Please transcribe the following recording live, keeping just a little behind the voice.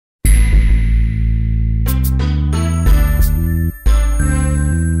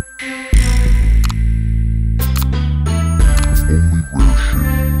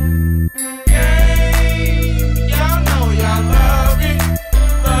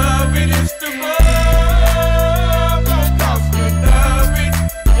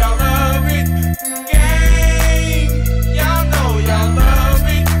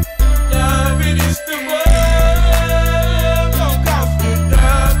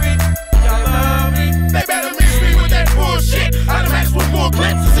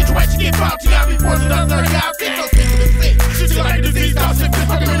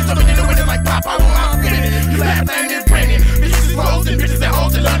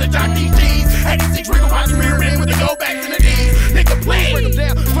jock these G's. 86 wriggle watch rear end with the go back to the D's. Nigga, please. Break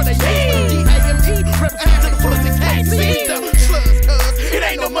them down for they D-A-M-E. Represent to the fullest extent. See the slugs, cuz it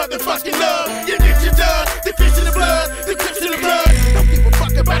ain't no motherfucking love. You get your dub, the fish in the blood, the crips in the blood. Don't give a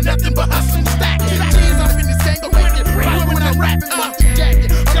fuck about nothing but hustling, stacking. Cheers up in this gang, go wicked. Right when I'm rapping, off the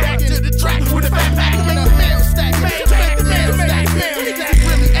jacket. I'm back to the track with a fat pack. Make the mail stack, make the mail stack. Niggas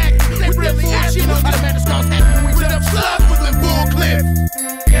really acting, they really acting. Automatic scars happen when we put up slugs with them full clips.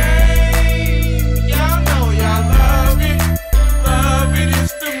 Y'all know y'all love it. Love it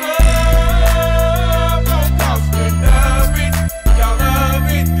is the love. Don't cost me love it. Y'all love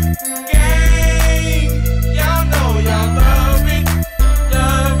it. Gang, y'all know y'all love it.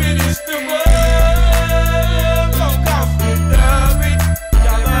 Love it is the love. Don't cost me love it.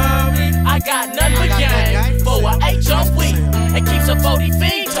 Y'all love it. I got nothing but gang for a H-O-week. It keeps a 40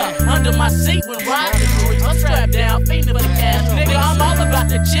 feet under my seat when riding the streets. I'm strapped down, feeding for the cash. Nigga, I'm all about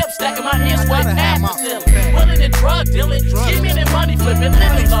the chips, stacking my ears white ass and stealing. Willing and drug dealing, skimming and money flipping,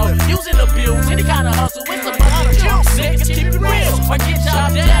 living low, using abuse, any kind of hustle with some money juice. Niggas keep it real, or get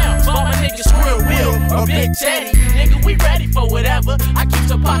chopped down. All my niggas Skrill Will or Big Teddy. Nigga, we ready for whatever. I keep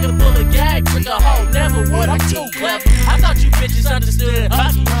some pocket full of gas, trick a hoe never would. I'm too clever. I thought you bitches understood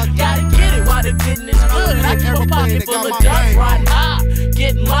Huggy. Gotta get it while the getting is good. I keep a pocket full of dust riding high,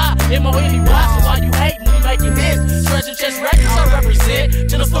 getting my M-O-N-E-Y. So while you hating, we making this treasure chest records. I represent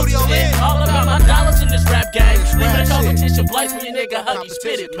to the studio shit. All about my dollars in this rap game. Leaving the competition place when your nigga Huggy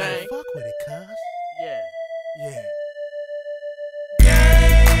spit it, man. Fuck with it, cuz. Yeah.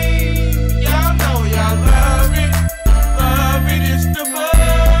 Gang, y'all know y'all love it. Love it is the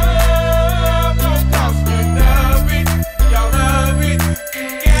love. Don't cost me love it. Y'all love it.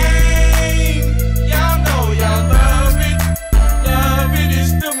 Gang, y'all know y'all love it. Love it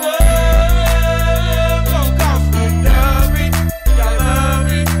is the love. Don't cost me love it. Y'all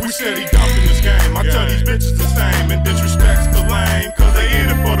love it. We said he dumped in this game. I tell these bitches the same and disrespects the lame, cause they in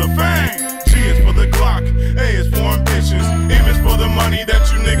it for the fame. G is for the Glock, A is for ambitions, M is for the money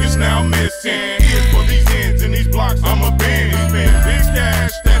that you niggas now missing. E is for these ends and these blocks I'm a bend. Spend big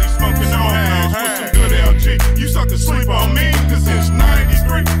cash, steady smoking on hash with some good LG. You suckers sleep on me, cause since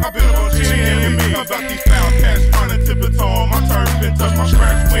 93 I've been up on G and me. About these found cash trying to tip a toe on my turf and touch my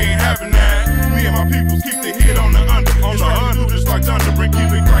scratch, we ain't having that. Me and my peoples keep the hit on the under. On the under, just like thunder, and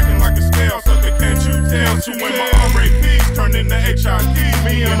keep it cracking like a scale. Sucker, can't you tell? So when my RAPs turn into HIT,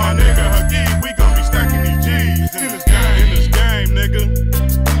 me and my nigga Huggy, we gon' be stacking these G's in this game, nigga.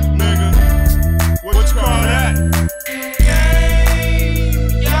 What you call that?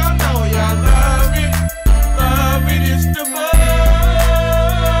 Gang, y'all know y'all love it. Love it is the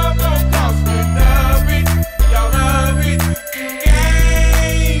love. Don't cost me love it. Y'all love it.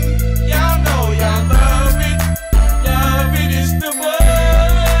 Gang, y'all know y'all love it. Love it is the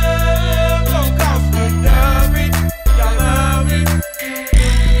love. Don't cost me love it. Y'all love it.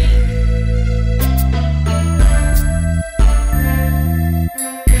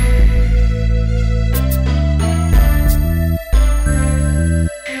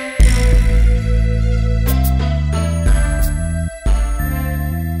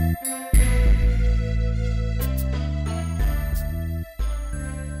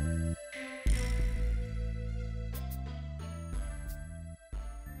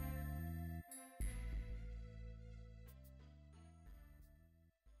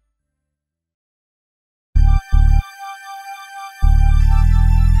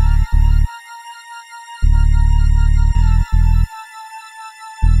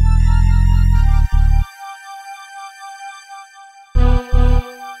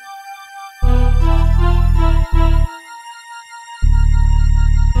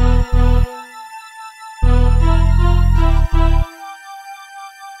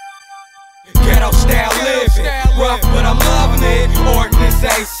 Ghetto style living, rough but I'm loving it.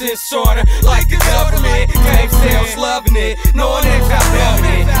 Organization sorta like the government. Game sales loving it, knowing that y'all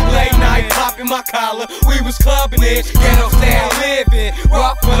loving it. Late night popping my collar, we was clubbing it. Ghetto style living,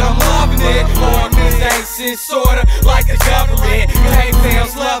 rough but I'm loving it. Organization sorta like the government. Game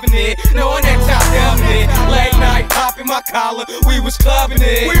sales loving it, knowing that y'all loving it. Late night popping my collar, we was clubbing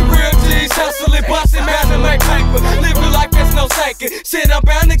it. We real G's, hustling, busting, man to make paper. Living like there's no taking, shit I'm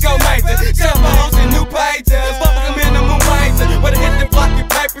bound to go major. Cell phones and new pages, fuck them minimum wage. But hit the block your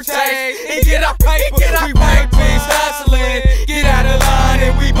paper chase and get our paper. We pay fees, hustling, get out of line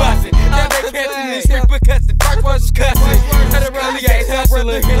and we bustin'. Now they catching these because the dark was cussing. At a rally,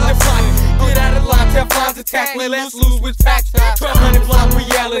 hustling, hit the block. Get out of line, Teflon's attacking, let's lose with tax. 1200 block, we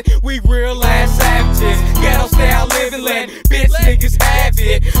yelling, we real ass savages. Ghetto style living, let bitch niggas have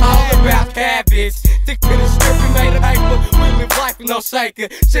it. All about cabbage. Stick to the strip, we made a paper, we live life popping no shaker.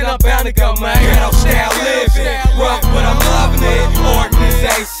 Shit, I'm bound to go, man. Ghetto style living, rough, but I'm loving it.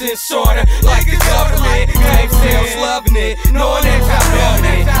 Organization shorter, like the government. Game sales loving it, knowing that y'all loving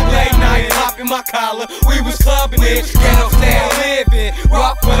it. Late night popping my collar, we was clubbing it. Ghetto style living,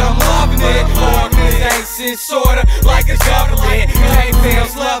 rough, but I'm loving it. Organization shorter, like the government. Game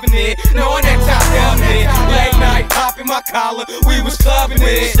sales loving it, knowing that y'all loving it. Late night popping my collar, we was clubbing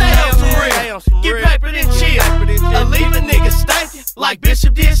it. Stay on some real, get paper then chill. Leave a nigga stankin' like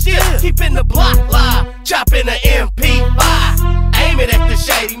Bishop did still. Keepin' the block live, chopping the MP5. Aim it at the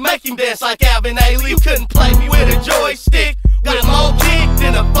shady, make him dance like Alvin Ailey. You couldn't play me with a joystick. Got more kick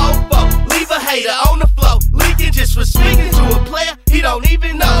than a fofo. Leave a hater on the floor, leaking just for speaking to a player he don't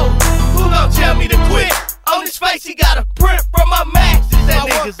even know. Who gon' tell me to quit? On his face he got a print from my max. Is that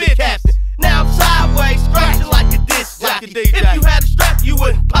nigga's the captain? Now I'm sideways, scratching like a disc jockey. If you had a strap, you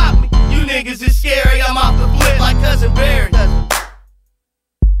wouldn't pop me. You niggas is scary, I'm off the flip like Cousin Barry.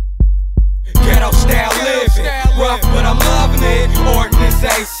 Ghetto style living, rough, but I'm loving it.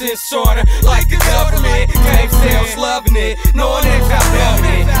 Organization shorter, like the government. Game sales loving it, knowing that y'all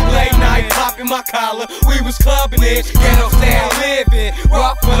loving it. Late night popping my collar, we was clubbing it. Ghetto style living,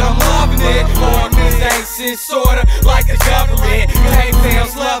 rough, but I'm loving it. Organization shorter, like the government. Game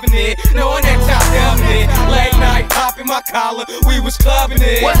sales loving it, knowing that y'all loving it. Late night popping my collar, we was clubbing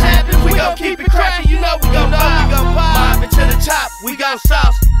it. What happened? We gon' keep it cracking, you know we gon' buy. Mobbing to the top, we gon'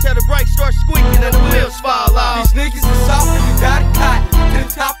 sauce. Till the brakes start squeaking and the wheels fall off. These niggas is soft, got it cotton. To the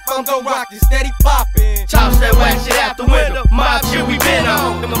top, I'm gon' rock it, steady poppin'. Toss that whack shit out the window. Mob shit we been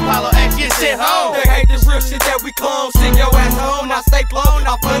on. Them Apollo X get sent home. They hate this real shit that we clone. Send your ass home, I stay blown.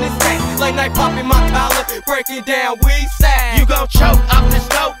 Off on this day, late night popping my collar, breaking down, we sad. You gon' choke off this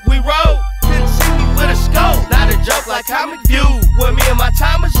dope, we roll. Couldn't see me with a scope. Not a joke like Comic View. With me and my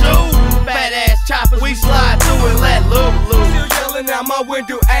time is zoo. Fat ass choppers, we slide through and let loose. Still yelling out my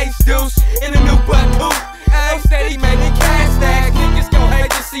window, ace deuce in a new butt coupe. Ace steady making cash stacks. Niggas gon'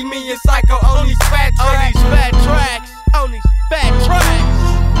 hate to see me and Syko on these fat tracks. On these fat tracks. On these fat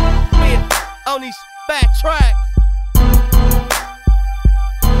tracks. Man, on these fat tracks.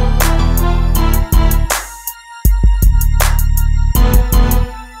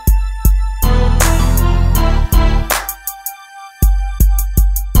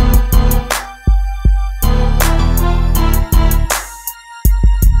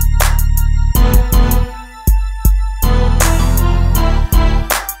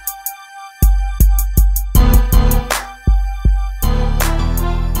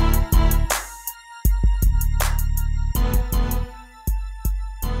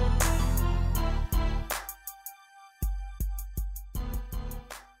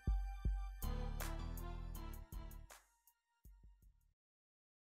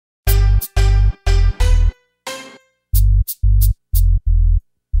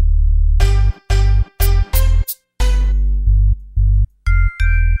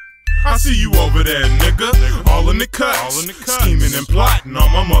 I see you over there, nigga. All in the cuts. Scheming and plotting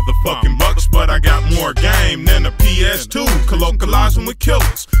on my motherfucking bucks. But I got more game than a PS2. Colloquializing with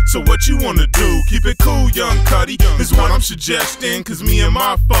killers. So what you wanna do? Keep it cool, young Cuddy, is what I'm suggesting. Cause me and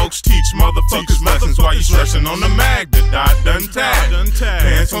my folks teach motherfuckers lessons while you stressing on the mag. The dot done tag.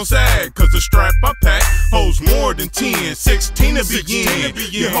 Pants on sag. Cause the strap I pack holds more than 10, 16 to begin.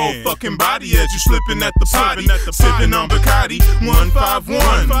 Your whole fucking body as you slipping at the potty. Sipping on Bacardi,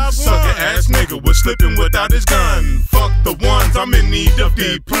 151. Sucker ass nigga was slipping without his gun. Fuck the ones, I'm in need of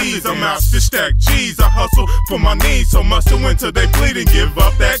deep please. I'm out to stack G's. I hustle for my needs, so musta win till they bleed and give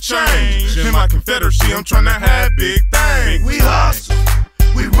up that change. In my confederacy, I'm tryna have big things. We hustle,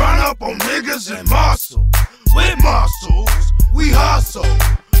 we run up on niggas and muscle. With muscles, we hustle.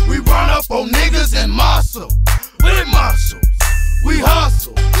 We run up on niggas and muscle. With muscles, we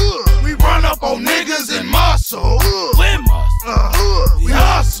hustle. We run up on niggas and muscle. With muscle, we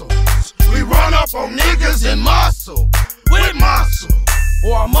hustle. We run up on niggas and muscle. With muscle.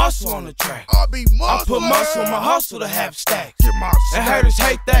 Or I muscle on the track. I put muscle on my hustle to have stacks. Get my And haters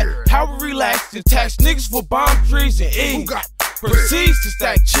hate that. How we relax and tax niggas for bomb trees and Who E. got Proceeds to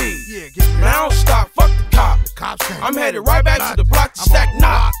stack cheese. Yeah, get me. Man, I don't stop, fuck the cop. Cops can't. I'm headed right back to the block to I'm stack on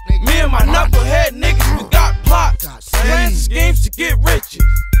knots. block, nigga. Me and my knucklehead niggas, we got plots. Got Plans and schemes to get riches.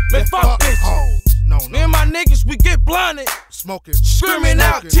 Man, fuck bitches. hoes. No, Me and my niggas, we get blunted. Smoking. Screaming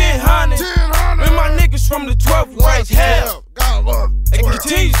out 1000. 1000. Me and my niggas from the 12th raise hell. God love. They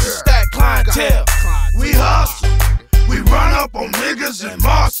continue to stack clientele. We hustle. We run up on niggas and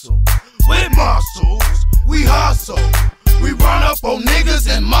muscle. With muscles, we hustle. We run up on niggas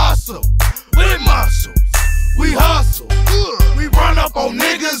and muscle. With muscles, we hustle. We run up on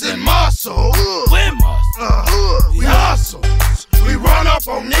niggas and muscle. With muscle, we hustle.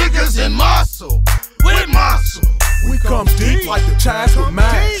 on niggas and muscle. With muscle. We come deep like the tags with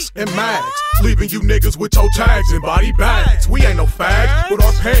mags and mags, leaving you niggas with your tags and body bags. We ain't no fags, but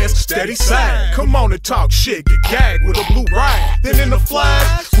our pants steady sag. Come on and talk shit, get gagged with a blue rag. Then in the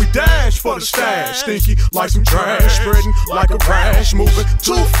flash, we dash for the stash. Stinky like some trash, spreading like a rash. Moving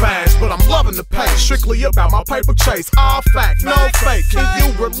too fast, but I'm loving the pace. Strictly about my paper chase, all fact, no fake. Can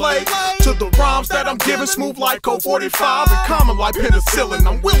you relate to the rhymes that I'm giving? Smooth like code 45 and common like penicillin.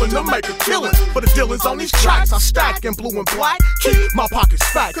 I'm willing to make a killing for the dealers on these tracks. I stack in blue and black, keep my pockets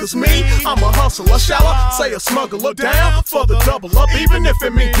fat. Cause me, I'm a hustler, shall I say a smuggler down for the double up, even if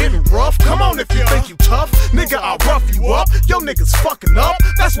it mean getting rough. Come on if you think you tough, nigga, I'll rough you up. Yo niggas fucking up,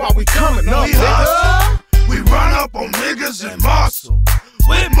 that's why we coming up, nigga. We run up on niggas and muscle.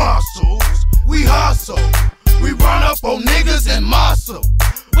 With muscles, we hustle. We run up on niggas and muscle.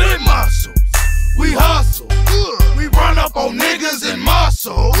 With muscles, we hustle. We run up on niggas and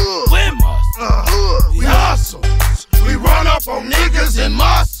muscle. With muscle, we hustle. We run up on niggas and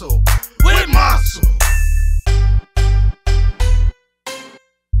muscle. With muscle.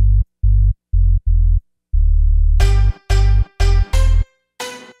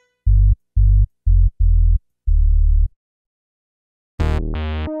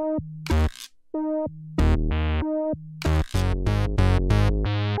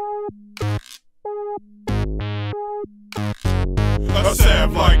 A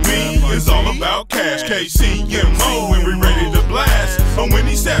sav like me is all about cash. KCMO when we ready to blast. And when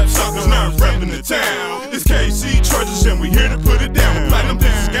these sap suckers not reppin' the town, it's KC treasures and we here to put it down. With platinum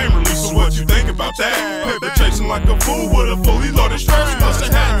discs game release, so what you think about that? Paper chasing like a fool with a fully loaded strap. Plus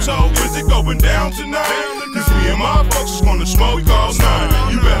a hat toe, is it going down tonight? Cause me and my folks is gonna smoke all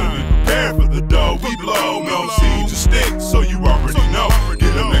night. You better be prepared for the dough we blow. No seed to stick, so you already know.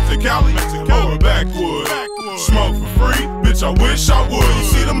 Get them next to Cali or backwood. Smoke for free, bitch, I wish I would. You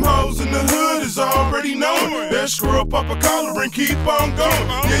see them hoes in the hood is already known. That screw up a collar and keep on going.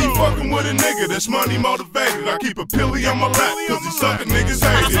 Yeah, you fucking with a nigga that's money motivated. I keep a pilly on my lap, cause these sucker niggas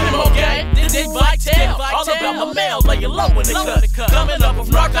hate it. Okay, this is Vital, all about my mail, laying low in the cut. Coming up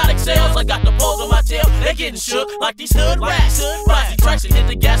with narcotic sales, I got the balls on my tail. They getting shook like these hood rats. Posse Traccs and hit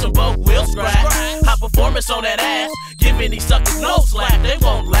the gas on both wheels scratch. High performance on that ass, giving these suckers no slack. They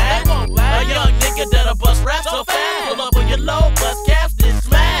won't laugh. A young nigga that'll bust rap so fast. Pull up on your low, bust caps, then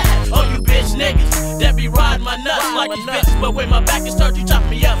smash. Oh, you bitch niggas that be riding my nuts like these bitches. But when my back is turned, you chop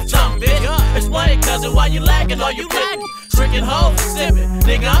me up, dumb bitch. Explain, cousin, why you lagging? Are you lagging? Drinking hoes and sipping.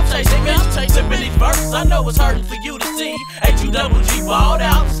 Nigga, I'm chasing me. Sipping these verses. I know it's hurting for you to see. H-U-double-G balled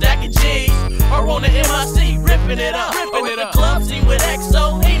out, stacking G's. Or on the MIC, ripping it up. Or in the club scene with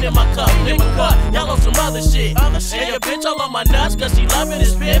XO, lean in my cup. Y'all on some other shit. And your bitch all on my nuts, cause she loving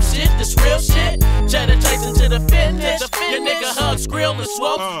this pimp shit, this real shit. Cheddar chasing to the fitness. Your nigga hug, Skrill, and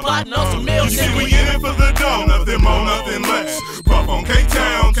Swell, plotting on some meal shit. You see, we in it for the dough, nothing more, nothing less. Puff on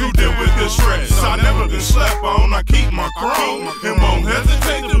K-Town to deal with the stress. I never been slept on, I keep my chrome. And won't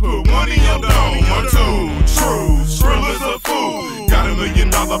hesitate to put one in your dome. Or two, true, Skrill is a fool. Got $1 million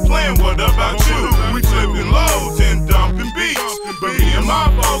plan, what about you? We flipping loads and dumping beats. But me and my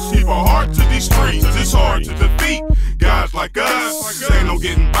folks keep our heart to these streets. It's hard to defeat guys like us. Ain't no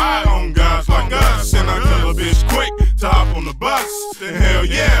getting by on guys like us. And I tell a bitch quick to hop on the bus. And hell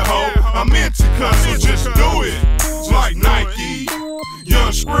yeah, ho, I meant to cuss, so just do it. It's like Nike.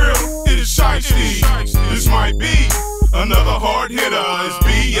 Young Skrill, it is shiesty. This might be another hard hitter. It's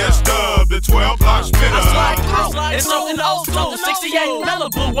BS Dub, the 12 block spitter. I slide through, it's something old school. 68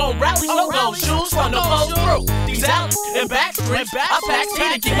 Malibu won't rally, no gold shoes from the pole through. These alleys and back streets, I pack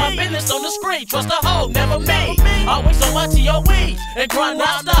tea to keep my business on the screen. Trust a hoe, never me. Always on my TOE and grind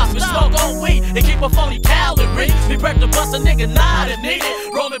non-stop with smoke on weed and keep a 40 calories. Be prepped to bust a nigga nine if needed.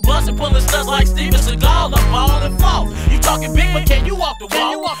 Rolling blunts and pulling studs like Steven Seagal up all and fall. You talking big, but can you walk the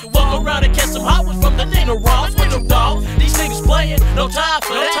walk? Walk around and catch some hot ones from the nigga Ross with them dogs. These niggas playing, no time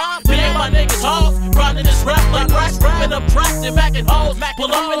for that. Me and my niggas hoes, grinding this rap like racks, ripping up tracks and backing hoes.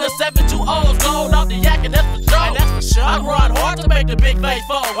 Pull up in the 720s, going off the yak, and that's for sure. I grind hard to make the big face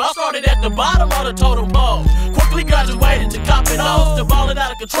fall. I started at the bottom of the totem pole. Quickly graduated to copping hoes, to ballin'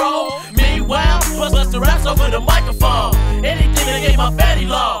 out of control. Meanwhile, bust the raps over the microphone. Anything to get my fatty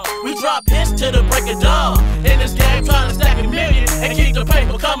long. We drop hits to the break of dawn. In this game, trying to stack a million and keep the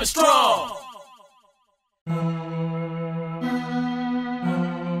paper coming strong.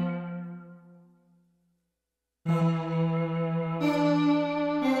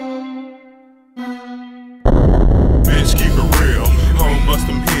 Bitch, keep it real, home bust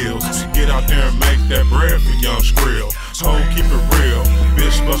them heels. Get out there and make that bread for young Skrill. hoe, keep it real.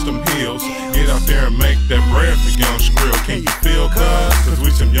 Bitch, bust them heels. Get out there and make that bread for young Skrill. Can you feel cuz we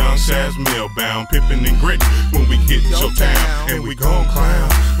some young sass meal bound. Pimpin' and gritty when we hit your town. And we gon' clown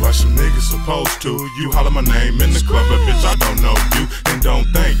like some niggas supposed to. You holler my name in the club, but bitch, I don't know you. And don't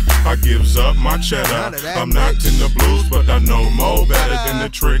think I gives up my cheddar. I'm not in the blues, but I know more better than to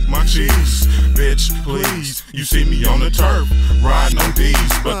trick my cheese. Bitch, please, you see me on the turf, riding on D's,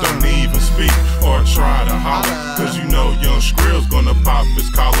 but don't even speak or try to holler. Cause you know young Skrill's gonna pop his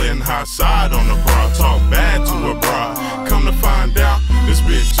collar and high side on the bra. Talk bad to a broad. Come to find out, this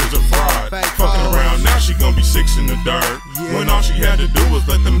bitch is a fraud. Fucking around now, she gon' be 6 in the dirt. When all she had to do was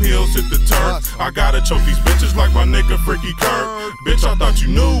let them heels hit the turf. I gotta choke these bitches like my nigga Freaky Kirk. Bitch, I thought you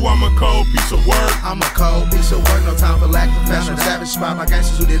knew I'm a cold piece of work. I'm a cold piece of work, no time for lack. Professional savage spot my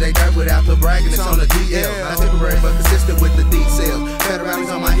gangsters who did they dirt without the bragging. It's on the DL, not temporary but consistent with the details.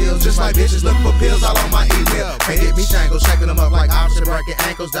 Federales on my heels, just like bitches look for pills all on my email. Can't get me tangled, shaking them up like opposite bracket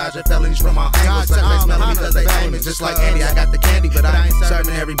ankles, dodging felonies from all angles. Such they smell me because they famous. Just like Andy, I got the candy, but I ain't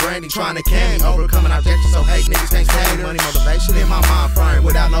serving every brandy, trying to candy. Overcoming objections, so hate niggas can't stand money, motivation in my mind frame.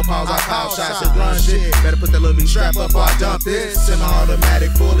 Without no pause, I call shots and run shit. Better put that little B strap up before I dump this.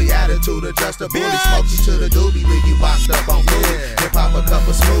 Semi-automatic, fully attitude, adjust a bully. Smoke you to the doobie, leave you boxed up on food. Then pop a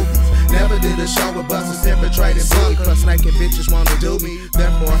couple smoothies. Never did a show with busters infiltrating bully. Cause snaking bitches wanna do me.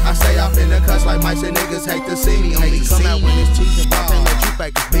 Therefore, I stay off in the cuss like mice and niggas hate to see me. Only come out when it's cheese and ball. Can't let you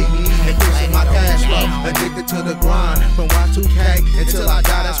fakers beat me. Increasing my cash flow, addicted to the grind. From Y2K until I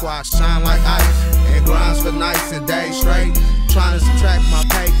die, that's why I shine like ice. And grinds for nights and days straight. Trying to subtract my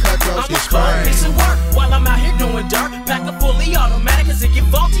pay, cutthroats get sprayed. I'm a piece of work while I'm out here doing dirt. Back up fully automatic cause it get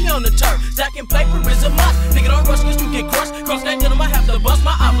faulty on the turf. Stacking paper is a must. Nigga don't rush cause you get crushed. Cross that denim, I have to bust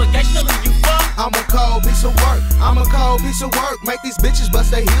my obligation to leave you fucked. I'm a cold piece of work, I'm a cold piece of work. Make these bitches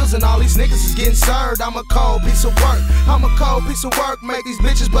bust their heels and all these niggas is getting served. I'm a cold piece of work, I'm a cold piece of work. Make these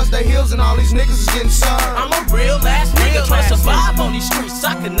bitches bust their heels and all these niggas is getting served. I'm a real ass nigga trying to survive on these streets.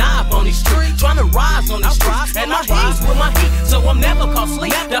 I connive on these streets, trying to rise on these streets. And my heat's with my heat, so I'm never caught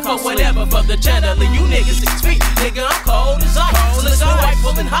sleep. Therefore whatever for the cheddar, leave you niggas 6 feet. Nigga, I'm cold as ice, slick and white,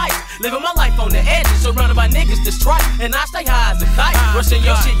 pulling heights. Living my life on the edges, surrounded by niggas that's trite. And I stay high as a kite, rushing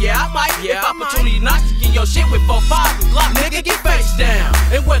your shit, yeah I might. If opportunity knocks, sticking your shit with 4-5 and block. Nigga, get face down.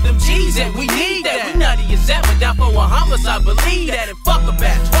 And where them G's at, we need that. We nutty as that, but down for a homicide, believe that. And fuck a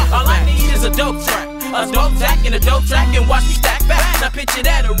batch, all I need is a dope track. A dope tack and a dope track and watch me stack back. Now picture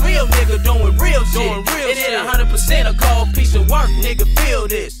that, a real nigga doing real shit. It ain't 100% a cold piece of work, nigga feel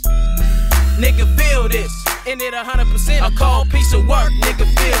this. Nigga feel this. And it 100% a cold piece of work, nigga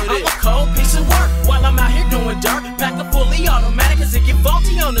feel this. I'm a cold piece of work while I'm out here doing dirt. Back up fully automatic cause it get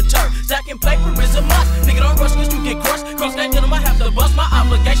faulty on the turf. Stacking paper is a must. Nigga don't rush cause you get crushed. Cross that denim, I have to bust my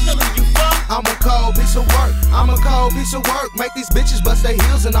obligation to leave you fucked. I'm a cold piece of work, I'm a cold piece of work. Make these bitches bust their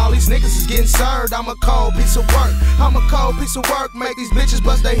heels and all these niggas is getting served. I'm a cold piece of work, I'm a cold piece of work. Make these bitches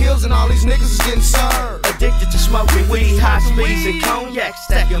bust their heels and all these niggas is getting served. Addicted to smoking weed, high speeds and cognac.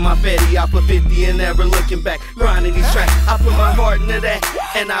 Stacking my fatty, I put 50 and never looking back. Grinding these tracks, I put my heart into that.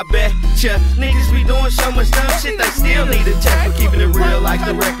 And I bet ya niggas be doing so much dumb shit, they still need a check for keeping it real like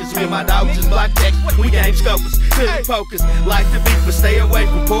the records. Me and my dog just block text, we game scopers, couldn't focus. Like the beat, but stay away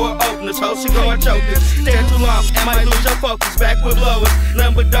from poor openers. Tossie going chokers, stare too long and might lose your focus. Back with blowers,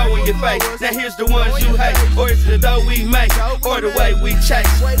 none but dough in your face. Now here's the ones you hate, or is it the dough we make, or the way we chase.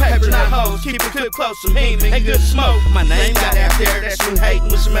 Paper not hoes, keep it cooked close, some heat and good smoke. My name got out there, that's when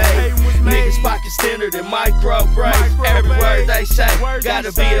hating was made. Niggas pockets thinner than micro break. Every word they say,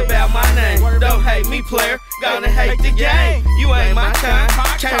 gotta be about my name. Don't hate me, player, gonna hate the game. You ain't my kind,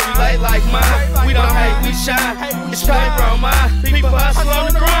 can't relate like mine. We don't hate, we shine, it's paper on mine. People hustle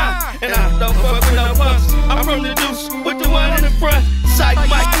on the grind, and I don't fuck with no punks. I'm from the deuce, with the one in the front. Psych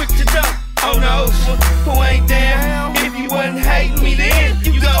Mike quick to dump on those who ain't down. If you wasn't hating me then,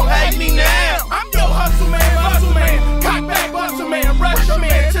 you gon' hate me now. I'm your hustle man, muscle man, cock back muscle man, rush your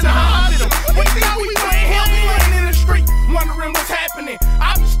man to the hospital. We think we playing hell, we laying in the street, wondering what's happening.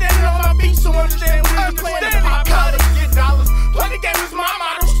 I be standing on my feet, so understand what I'm playing. Pop collars, get dollars, play the game is my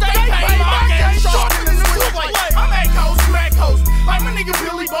motto. Stay paid, my game shorter than the real play. I'm A-Coast, smack host, like my nigga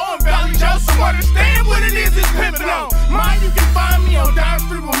Billy Bo and Valley Joseph. Understand what it is, it's pimpin' on. Mine, you can find me on Down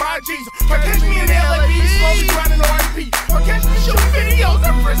Street with my G's. Or catch me in LAB, slowly grinding RP. Or catch me shooting videos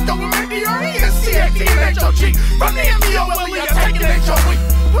in Frisco with my DRE and CXT and HOG. From the MBOLE, I take it HOE.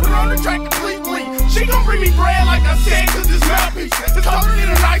 Put her on the track completely. She gon' bring me bread like I said, cause this mouthpiece is colder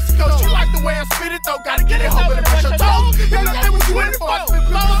than an icicle. She like the way I spit it though, gotta get it, hoping to brush her toes. And I think what you in it for, I spit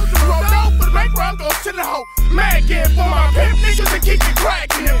blows. The road dope, but the bank run goes to the hoe. Mad again for my pimp niggas and keep it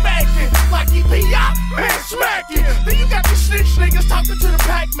cracking and backing. Like EPI, man smacking. Then you got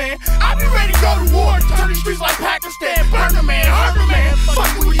go to war, turn these streets like Pakistan. Burner man, hurter man,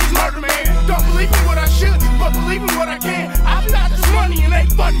 fucking with these murder man. Don't believe in what I should, but believe in what I can. I've got this money and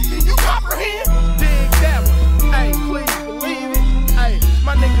ain't funny, can you comprehend? Dig that one, hey, please believe it. Hey,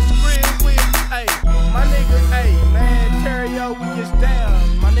 my nigga Skrill with, hey, my nigga, hey, man, Terrio, we just down.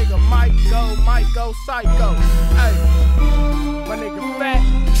 My nigga Mego, Syko, hey, my nigga Fat,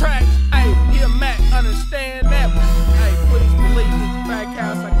 Traccs, hey, yeah, Mac, understand that one. Hey, please believe me, Back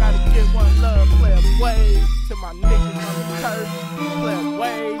House, I gotta get one love, play a wave to my niggas on the turf, play a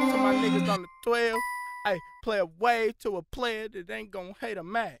wave to my niggas on the 12, hey, play a wave to a player that ain't gonna hate a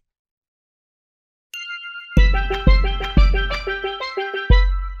Mac.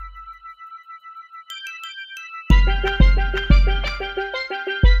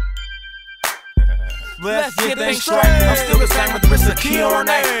 Let's get things straight. I'm still the same with the wrist of key on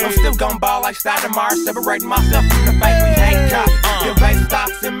that. I'm still gon' ball like Stoudemire, separating myself from the fake. We hate cops, get base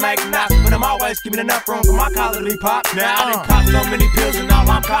stocks and make knots, but I'm always keeping enough room for my quality pop. Now I done cop so many pills and all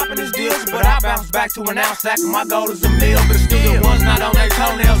I'm copping is deals, but I bounce back to an ounce sack. My goal is a meal, but still the ones not on their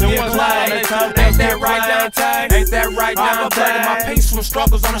toenails get played. Ain't that right, Dante? Ain't that right, Dante? I upgraded my peace from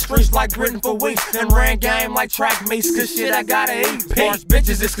struggles on the streets like gritting for weeks, and ran game like track meets, cause shit I gotta eat. As far as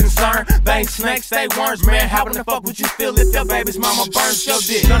bitches is concerned, they ain't snakes, they worms. Man, how in the fuck would you feel if your baby's mama burns your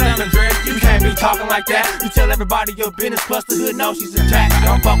dick? Shut down the dress, you can't be talking like that. You tell everybody your business, plus the hood knows she's attacked.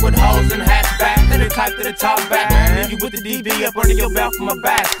 Don't fuck with hoes and hatchback, let it type to the top back. Leave you with the DB up under your belt from a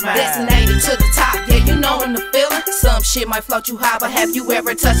back smash. Designated to the top, yeah, you knowin' the feeling. Some shit might float you high, but have you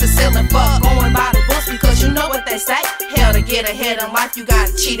ever touched the ceiling? Fuck going by the books, because you know what they say. Hell, to get ahead in life, you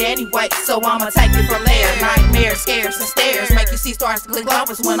gotta cheat anyway. So I'ma take it from there. Nightmares, scares, and stares make you see stars glint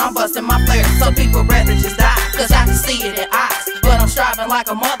glowers when I'm busting my flares. Some people rather just die, cause I can see it in eyes. But I'm striving like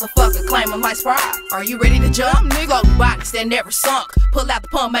a motherfucker, claiming like Sprite. Are you ready to jump? Floating bodies that never sunk. Pull out the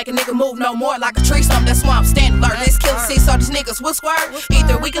pump, make a nigga move no more like a tree stump. That's why I'm standing alert. This killer see, so these niggas will squirt.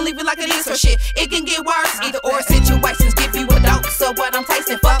 Either we can leave it like it is, or shit, it can get worse. Either or situations give you a dope. So what I'm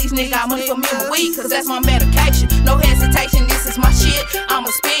tasting, fuck these niggas, got money for me and weed, cause that's my medication. No hesitation, this is my shit. I'ma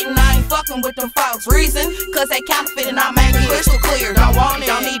spit and I ain't fucking with them folks. Reason, cause they counterfeiting, I make it crystal clear. Don't want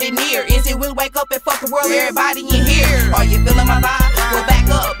it, don't need it near. Is it we'll wake up and fuck the world, everybody in here? Are you feeling my vibe? Well, back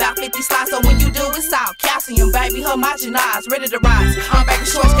up, about 50 slides, so when you do it's all calcium, baby, homogenized, ready to rise. I'm back in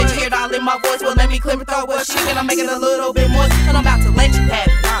shorts, can you hear it all in my voice? Well, let me clear my throat, well, shit, can I make it a little bit more? And I'm about to let you have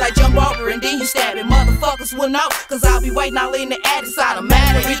it, like jump over and then you stab it. Motherfuckers will know, cause I'll be waiting all in the attic, side of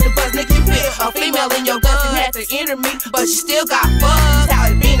matter. Reach the buzz, nigga, you feel a female in your guts and had to enter me, but you still got fuzz.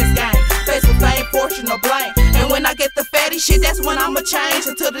 How it be in this game, face with fame, fortune, or blame. And when I get the fatty shit, that's when I'ma change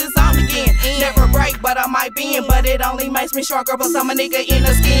until this on again. Never break, but I might bend, but it only makes me stronger, but I'm a nigga in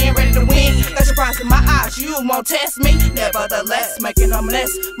the skin, ready to win. That's your price in my eyes, you won't test me. Nevertheless, making them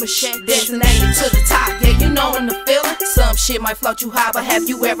less. Mashede, designated to the top, yeah, you knowin' the feeling. Some shit might float you high, but have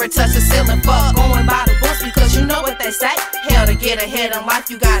you ever touched the ceiling? Fuck going by the books, because you know what they say. Hell, to get ahead in life,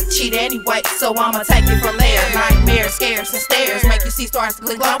 you gotta cheat anyway. So I'ma take it from there. Nightmares, scares, and stares make you see stars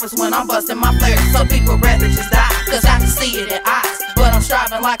glint glowers when I'm busting my flares. Some people rather just die, cause I can see it in eyes. But I'm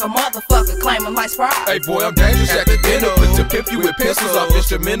striving like a motherfucker, claiming like Sprite. Hey boy, I'm dangerous at the dinner. Put to pimp you with pistols off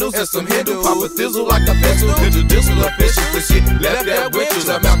instrumentals and some Hindu. Pop a thizzle like a pistol. Introducial officials, the shit left at witches.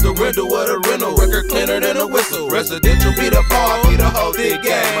 I'm out the window of the rental, record cleaner than a whistle. Residential be the bar, be the whole big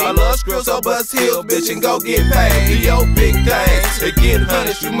game. I love Skrill, so bust heels, bitch, and go get paid. Do your big things, it get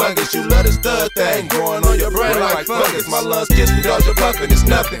honey, humongous. You love this thug thing, growing on your brain like fungus. My lungs kissing, dodge your puffin', it's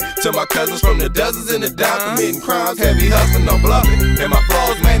nothing. To my cousins from the dozens in the down, committing crimes, heavy hustling, no bluffing. And my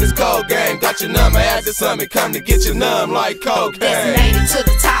flows, man, it's cold game. Got your number after something, come to get you numb like cocaine. Designated to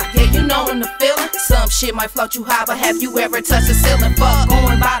the top, yeah, you knowin' the feeling. Some shit might float you high, but have you ever touched the ceiling? Fuck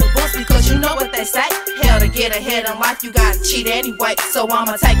going by the books, because you know what they say. Hell, to get ahead in life, you gotta cheat anyway. So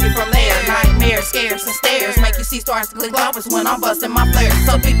I'ma take it from there. Nightmares, scares, and stares make you see stars glint glowers when I'm busting my flares.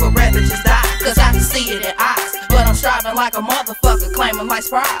 Some people rather just die, cause I can see it in eyes. But I'm striving like a motherfucker, claiming like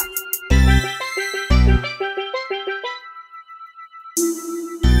Sprite.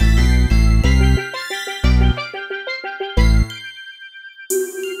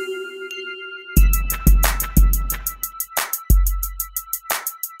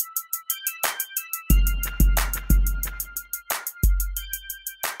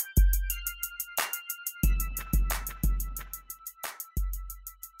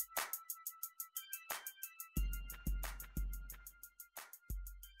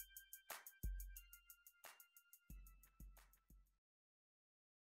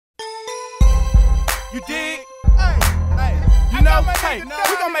 You dig? Hey, you know, hey,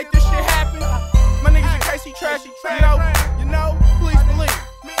 we gon' make this shit happen. My niggas in case he trash, you know, please believe.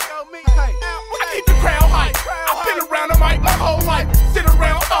 Hey. keep the crowd hype. I've been around the mic my whole life. Sit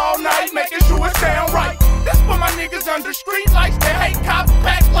around all night, making sure it sound right. That's for my niggas under street lights that hate cops,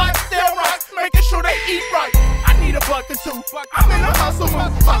 pack locks, sell rocks, making sure they eat right. I need a buck or two. I'm in a hustle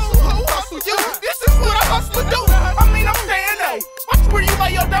mode. Hustle who? Hustle you. This is what a hustler do. I mean, I'm saying, hey, watch where you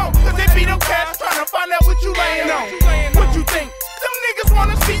lay your down. Cause they beat them cats trying to find out what you laying on. What you think? Them niggas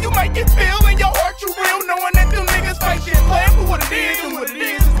wanna see you make it feel in your heart you real, knowing that them niggas fake shit. Playing for what it is, and what it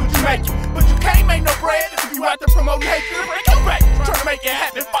is what you make it. But you can't make no bread if you out there promoting hatred. Break your back, trying to make it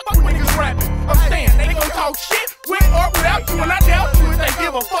happen. Fuck with niggas rapping. I'm saying they gon' talk shit with or without you, and I doubt you if they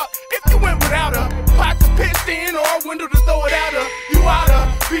give a fuck. If you went without her, pop the piston or a window to throw it at her, you oughta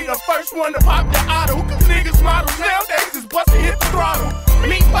be the first one to pop the auto. Cause niggas models nowadays is bustin' hit the throttle.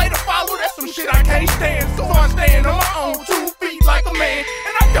 Me play to follow, that's some shit I can't stand. So I stand on my own 2 feet like a man,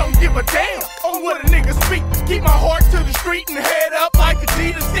 and I don't give a damn on what a nigga speak. Keep my heart to the street and head up like a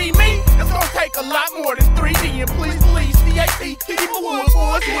G to see me. It's gonna take a lot more than 3D, and please, CAT, keep a wood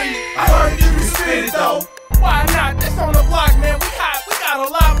for us weed. I heard you can spit it though. Why not? That's on the block, man. We hot, we got a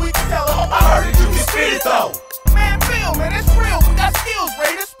lot, we can tell a whole. I heard that you can spit it though. Man, feel, man, it's real. We got skills,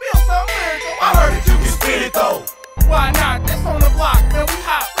 ready to spill something lyrical. I heard that you can spit it though. Why not? That's on the block, man. We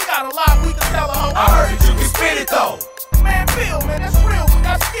hot, we got a lot, we can tell a whole. I heard that you can spit it though. Man, feel, man, that's real. We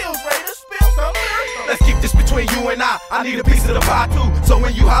got skills, ready to spill something lyrical. Let's keep this between you and I need a piece of the pie too. So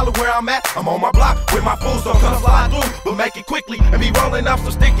when you holler where I'm at, I'm on my block with my fools, don't come slide through. But make it quickly and be rolling up so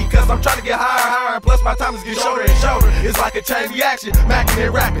sticky, cause I'm trying to get higher. And plus my time is getting shorter and shorter. It's like a chain reaction, macking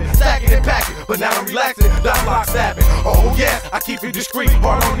and rapping, stacking and packing. But now I'm relaxing, dot lock stabbing. Oh yeah, I keep it discreet,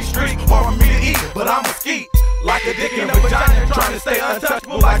 hard on these streets, hard for me to eat, but I'm a skeet. Like a dick in a vagina, trying to stay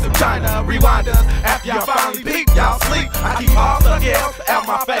untouchable like some China. Rewind us, after y'all finally peep, y'all sleep. I keep all the else out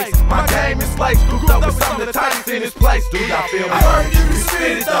my face. My game is sliced, grouped up with some of the tightest in this place. Do y'all feel me? I heard you can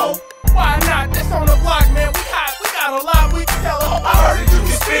spit it though. Why not? That's on the block, man. We hot, we got a lot, we can tell a whole. I heard that you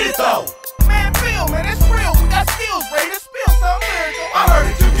can spit it though. Man, feel, man, it's real. We got skills, ready to spill something lyrical. I heard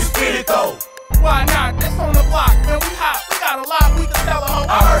that you can spit it though. Why not? That's on the block, man. We hot, we got a lot, we can tell a whole.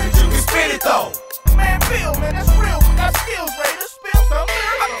 I heard that you can spit it though. Man, feel, man, that's real. We got skills, ready to spill something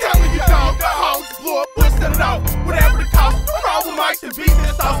lyrical. I'm telling you, dog, the hoes blew up, push it out. Whatever the cost, I'm all with mics and beats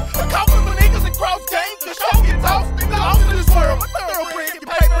and sauce. A couple of niggas across game, the show get tossed. They lost in this world, my thoroughbred get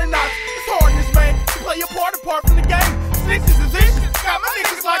paper and knots. It's hard in this man, to play your part apart from the game. Snitches is issues, got my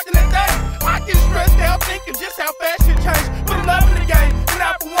niggas locked in that thing. I get stressed out thinking just how fast shit changed. But I'm loving the game, and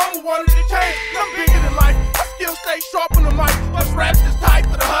I for one will want it to change. And I'm bigger than life, I still stay sharp on the mic. Plus raps is tight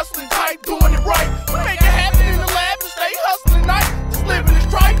for the hustling type, doing it right. We make it happen in the lab and stay hustling night. Just living is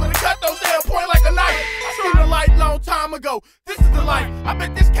trite, but I cut those down point like a knife. I seen the light long time ago, this is the life. I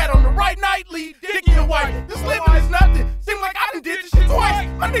bet this cat on the right night lead, digging your wife. This living is nothing, seem like I done did this shit twice.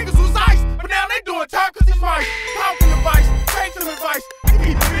 My niggas was ice, but now they doing time cause it's mice. Talking advice, take some advice.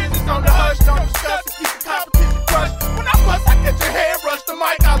 Keep the business on the hush, don't discuss it, keep the competition crushed. When I bust, I get your head rushed, the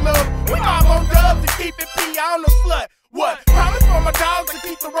mic I love. We mob on dubs and keep it P, I on the slut. What? Promise for my dogs to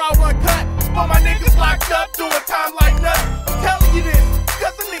keep the raw one cut. For my niggas locked up, doing time like nuts. I'm telling you this,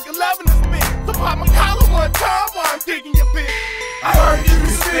 cause a nigga loving to spit. So pop my collar one time while I'm digging your bitch. I heard you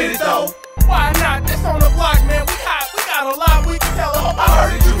can spit it though. Why not? That's on the block, man. We hot, we got a lot, we can tell a whole. I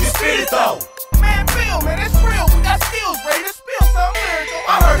heard that you can spit it though. Man, feel, man, it's real. We got skills, ready to spill something lyrical.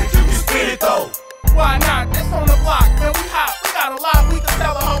 I heard that you can spit it though. Why not? That's on the block, man. We hot, we got a lot, we can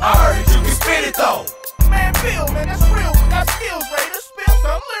tell a whole. I heard that you can spit it though. Man, feel, man, that's real. We got skills, ready to spill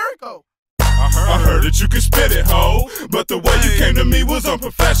something lyrical. I heard that you can spit it, ho, but the way you came to me was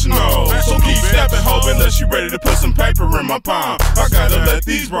unprofessional. So keep stepping, ho, unless you ready to put some paper in my palm. I gotta let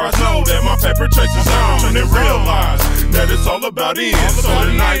these bras know that my paper traces on, and then realize that it's all about ends. So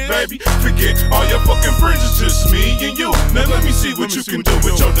tonight, baby, forget all your fucking friends, it's just me and you. Now let me see what you can do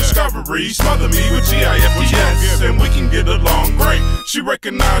with your discovery. Smother me with GIFTS, and we can get along great. She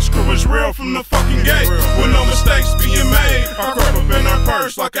recognized Crucc was real from the fucking gate, with no mistakes being made. I crept up in her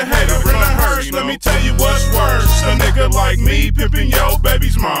purse like a hater in a hearse. Let me tell you what's worse, a nigga like me pimping yo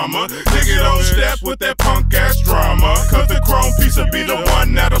baby's mama. Nigga don't step with that punk ass drama, cause the chrome piece will be the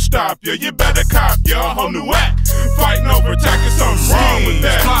one that'll stop ya. You better cop ya a whole new act, fighting over tactics, something wrong with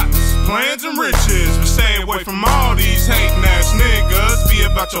that. Plots, plans and riches, but stay away from all these hating ass niggas. Be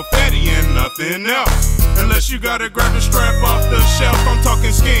about your fatty and nothing else, unless you gotta grab the strap off the shelf. I'm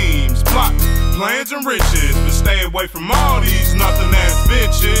talking schemes, plots, plans and riches, but stay away from all these nothing ass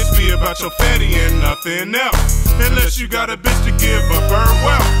bitches. Be about your fatty and nothing else, unless you got a bitch to give up her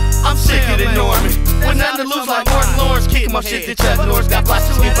wealth. I'm sick of ignoring me, when none Tryna lose like Martin Lawrence, kicking my shit to Chuck Norris. Got fly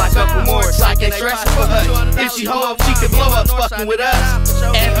to skip like couple more. Psych ain't stressing for her. If she hoe up, she can blow up, fucking with us.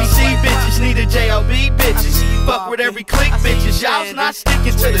 NPC bitches need a J.O.B. bitches. Fuck with every clique bitches. Y'all's not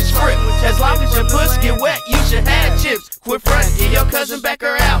sticking to the script. As long as your puss get wet, you should have chips. Quit frontin', get your cousin back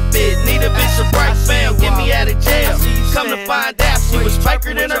her outfit. Need a bitch to break spell, get me out of jail. Come to find out, she was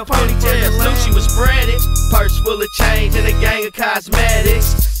faker than her ponytails. Knew she was spreaded. Purse full of change and a gang of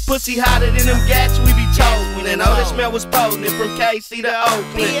cosmetics. Pussy hotter than them gats we be told. And all the smell was potent from KC to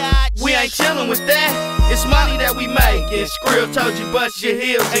Oakland. We ain't chillin' with that. It's money that we make. And Skrill told you bust your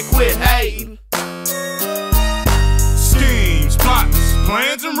heels and quit hating. Schemes, plots,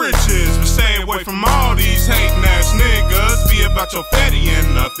 plans and riches, but stay away from all these hating ass niggas. Be about your fatty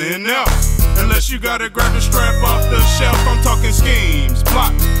and nothing else. Unless you gotta grab the strap off the shelf. I'm talking schemes,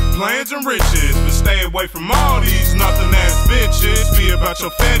 plots, plans and riches, but stay away from all these nothing ass bitches. Be about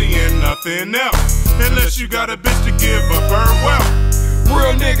your fatty and nothing else. Unless you got a bitch to give up her wealth.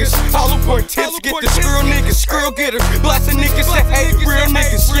 Real niggas, hollow point tips, get the skrill niggas, skrill getters. Blasting niggas that hate real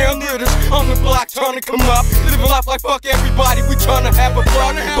niggas, young gritters. On the block trying to come up, living life like fuck everybody. We trying to have a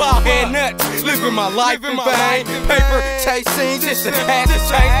fun, ball and nuts, living my life in vain. Paper, chase scenes, it's an ass to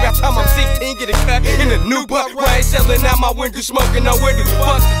change. By the time I'm 16, get a cut in a new butt range. Selling out my window, smoking no window.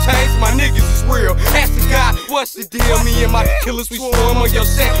 Fuck the change, my niggas is real. Ask the guy, what's the deal? Me and my killers, we swarm on your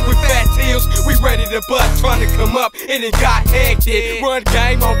set with fat heels. We ready to bust, trying to come up, and it got hectic. Run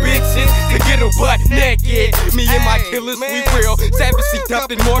game on big shit to get them butt naked. Me and my killers, we real. Savagely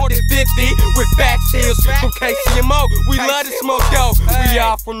dumping more than 50 with fat heels from KCMO. We love to smoke dope. We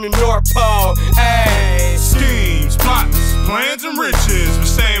all from the North Pole. Ayy. Schemes, plots, plans and riches, but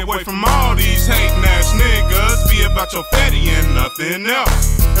stay away from all these hating ass niggas. Be about your fatty and nothing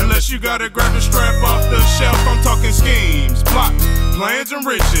else. Unless you gotta grab the strap off the shelf. I'm talking schemes, plots, plans and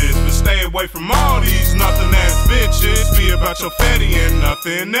riches, but stay away from all these nothing ass bitches. Be about your fatty and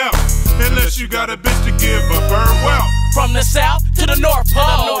nothing else. Unless you got a bitch to give up her wealth. From the south to the North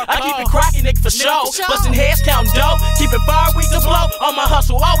Pole, I keep it crackin', nigga, for show. Bustin' heads, countin' dough, keepin' fire, weak to blow. On my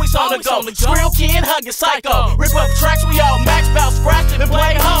hustle, always on the go. Skrill, Ken, Huggy, Syko. Rip up tracks, we all max, bout scratch, and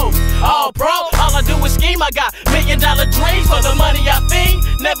play ho. All pro, all I do is scheme. I got $1 million dreams for the money I feed.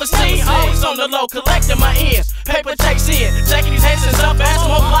 Never seen, always on the low, collecting my ends. Paper chase in, taking these haters up, ass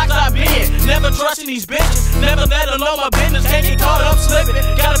more blocks I been. Never trusting these bitches, never let them know my business. Can't get caught up slipping,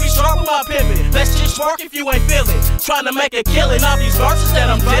 gotta be sharp with my pimpin'. Let's just work if you ain't feelin'. Trying to make a killing off these verses that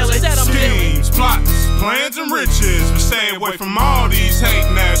I'm dealing. Schemes, plots, plans and riches, but stay away from all these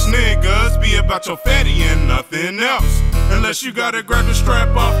hating ass niggas. Be about your fatty and nothing else. Unless you gotta grab the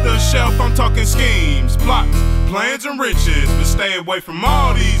strap off the shelf. I'm talking schemes, plots, plans and riches, but stay away from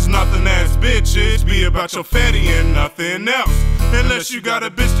all these nothing ass bitches. Be about your fatty and nothing else. Unless you got a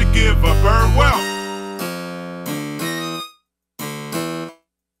bitch to give up her wealth.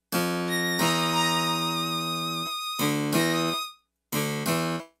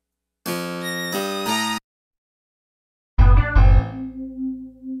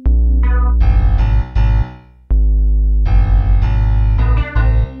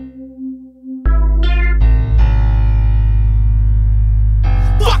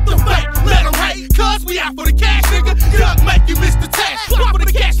 For the cash, nigga, Gunk make you miss the task. Fuck for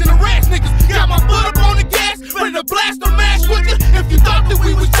the cash and the rats, niggas. Got my foot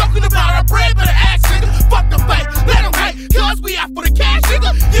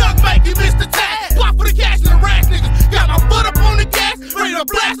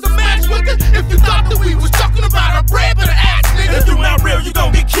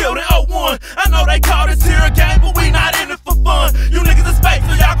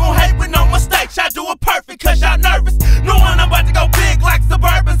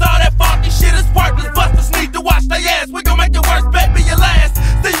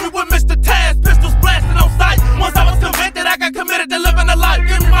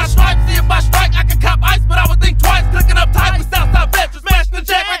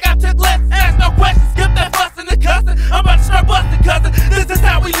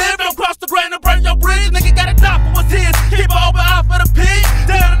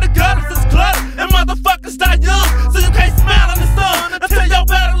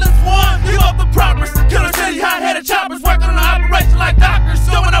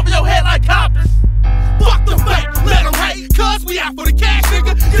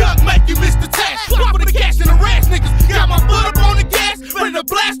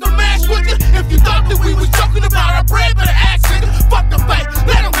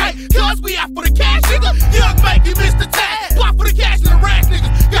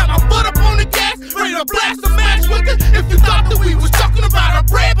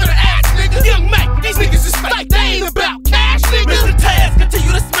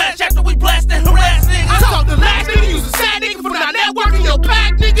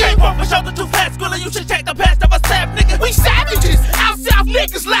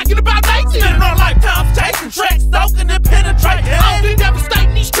niggas lacking about 19. Spending our lifetimes chasing tracks, soaking and penetrating. Only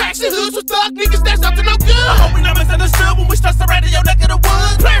devastating these tracks and hoods with thug niggas that's up to no good. I hope we not misunderstood when we start surrounding your neck of the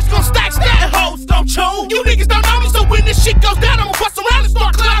woods. Players gon' stack and hoes gon' chew. You niggas don't know me, so when this shit goes down, I'ma bust around and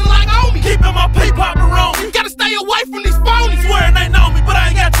start clowning like on me. Keeping my P-popper on me. Gotta stay away from these phonies. Swearing they know me, but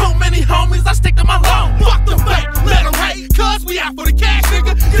I ain't got too many homies. I stick to my loan. Fuck the fake, let them hate. Cause we out for the cash,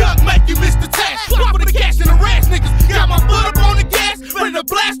 nigga. Gunk make you miss the task. Fuck for the cash and the rats, niggas. Got my foot up on the gas, ready to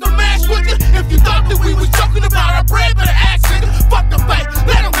blast or mash with you. If you thought that we was joking about our bread, better ask, nigga. Fuck the fake,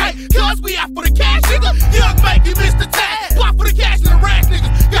 let them hate. Cause we out for the cash, nigga. Gunk make you miss the task. Fuck for the cash and the rats,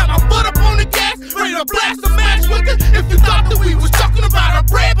 niggas. Got my foot up on the gas, ready to blast or mash with you. If you thought that we was joking about our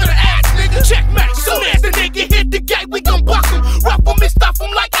bread, better ask, nigga. Checkmate. Soon as the nigga hit the gate, we gon' buck him. Rough him and stuff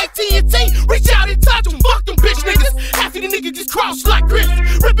him like AT&T. Reach out and touch him. Fuck them bitch niggas. Half of the niggas just cross like Chris.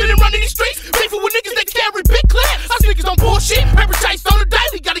 Ripping and running these streets. Beefing with niggas that carry big clips. Us niggas don't bullshit. Paper chase on the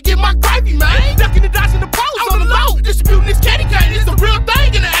daily. Gotta get my gravy, man. Ducking and dodging the poles on the low. Distributing this candy cane. It's a real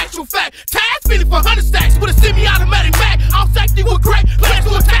thing in the actual fact. Taz spinning for 100 stacks with a semi-automatic Mac. All safety with great plans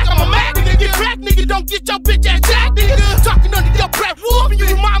to attack. I'm a Mac. Nigga get cracked. Nigga don't get your bitch ass jack, nigga. Talking under your breath. Whoop, you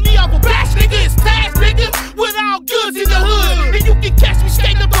remind me of a Bacc, nigga. It's Taz, nigga. With all goods in the hood. And you can catch me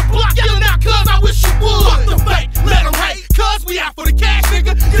skating up the block. Yelling out cuz I wish you would. Fuck the fake, let them hate. Cuz we out for the cash,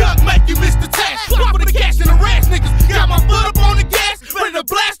 nigga. Gunk make you miss the task. Fuck for the cash and the rats, niggas. Got my foot up on the gas. Ready to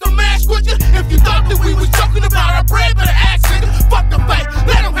blast or mash with you. If you thought that we was joking about our bread, better ask, nigga. Fuck the fake,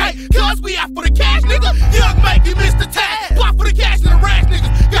 let them hate. Cuz we out for the cash, nigga. Gunk make you miss the task. Fuck for the cash and the rats, niggas.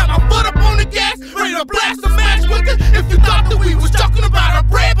 Got my foot up on the gas. Ready to blast or mash with you. If you thought that we was joking about our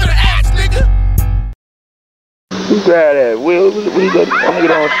bread, better ask, nigga. Who got that? Will, what you got? I'm gonna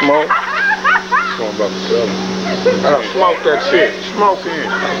get on smoke. I'm about to sell it. Smoke that shit. Smoke it.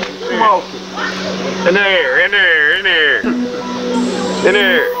 Smoke it. In there, in there, in there. In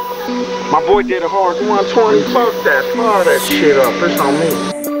there. My boy did a hard 120. Fuck that. Fire that shit up. It's on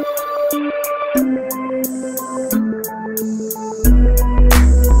me.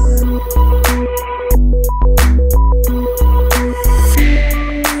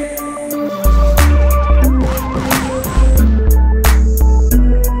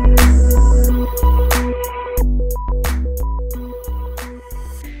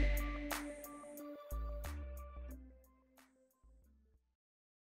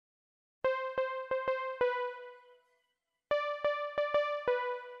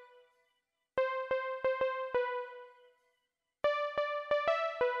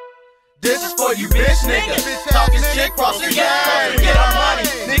 This is for you bitch niggas. Talking shit, crossing game. Get our money.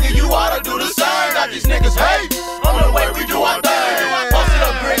 Nigga, you oughta do the same. Got these niggas hate. On the way we do our thing. Posted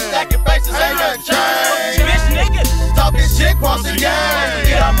up bricks, stacking faces, ain't nothing changed. Bitch niggas. Talking shit, crossing game.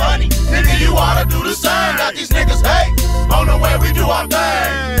 Get our money. Nigga, you oughta do the same. Got these niggas hate. On the way we do our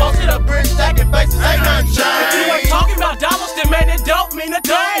thing. Posted up bricks, stacking faces, ain't nothing changed. If you ain't talking about dollars, then man, it don't mean a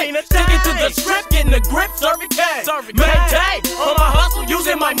thing. Sticking to the script, getting the grip, serving cash. Maintain on my hustle,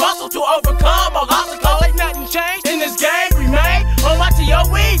 using my muscle to overcome all obstacles. Ain't nothing changed in this game. Remain on my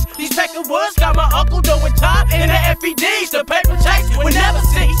TOEs. These pack of woods got my uncle doing time in the FEDs. The paper chase will never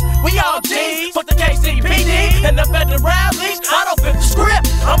cease. We all G's. Fuck the KCPD and the federal lease. I don't fit the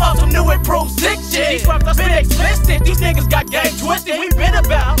script. I'm on some new improved sick shit. These raps have been explicit. These niggas got game twisted. We been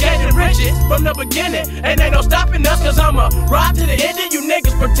about gaining riches from the beginning. And ain't no stopping us, cause I'ma ride to the end. And you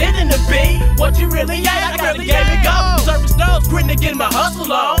niggas pretending to be what you really ain't. I got the game and go. Service those, gritting to get my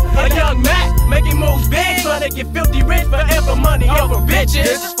hustle on. A young Mac, making moves big, trying to get filthy rich forever. Money over bitches.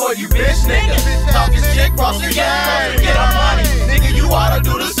 This is for you bitch niggas. Talking shit, crossing game. Get our money. Nigga, you oughta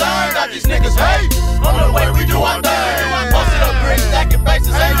do the same. Got these niggas hate. On the way we do our thing. Posted up bricks, stacking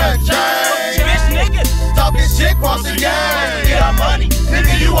faces, ain't nothing changed. Bitch niggas. Talking shit, crossing game. Get our money.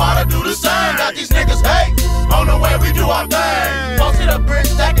 Nigga, you oughta do the same. Got these niggas hate. On the way we do our thing. Posted up bricks,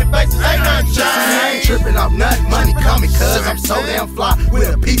 stacking faces, ain't nothing changed. I ain't tripping off nothing, money coming, cuz I'm so damn fly. With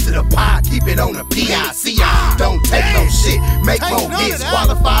a piece of the pie, keep it on the PIC. I don't take no shit, make more hits.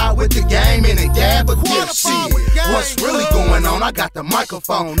 Qualified with the game in a gab of gift shit. What's really going on? I got the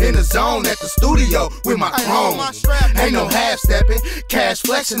microphone in the zone at the studio with my chrome. Ain't no half stepping, cash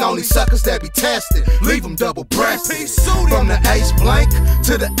flexing on these suckers that be tested. Leave them double breasted. From the ace blank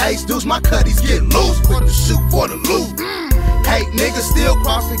to the ace deuce, my cutties get loose. Quick to shoot for the loot. Hate niggas still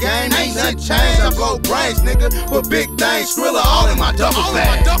cross the game, ain't nothing changed. I blow brains, nigga, but big things, Skrilla all in my double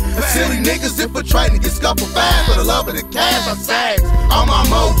bag. Silly niggas infiltrating, get scuffled fast for the love of the cash. I sags on my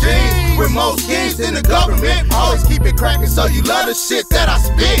Mego with with more schemes than the government. Always keep it cracking, so you love the shit that I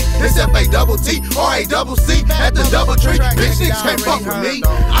spit. It's F-A-double-T or A-double-C at the double tree. Bitch niggas can't fuck with me.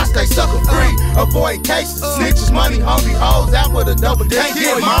 I stay sucker free, avoid cases, snitches, money, hungry hoes out for the double. Can't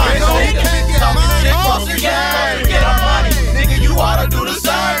get mine. Talking shit, bossy gang, get our money. Nigga, you oughta do the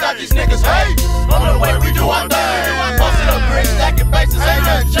same. Got these niggas hate on the way we do our thing. Posted up bricks, stacking faces, ain't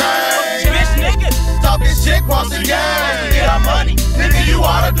nothing changed. Bitch niggas talking shit, crossing gang, get our money. Nigga, you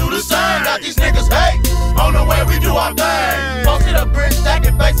oughta do the same. Got these niggas hate on the way we do our thing. Posted up bricks,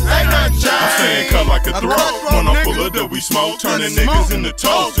 stacking faces, ain't nothing changed. I'm staying cut like a throat when I'm full of that we smoke, turning niggas into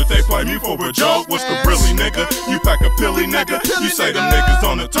toast. If they play me for a joke, what's the really nigga? You pack a pilly nigga. You say them niggas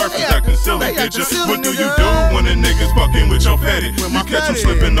on the turf is acting silly, bitches. What do you do when the niggas fucking with your petty? You catch him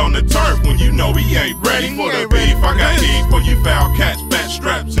slipping on the turf when you know he ain't ready for the beef. I got heat for you foul cats, fat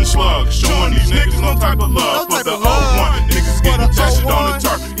straps and slugs, showing these niggas no type of love for the old one. Niggas getting tested on the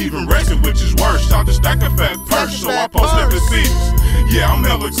turf, even racing, which is worse. Y'all just stack a fat purse, so I post every season. Yeah, I'm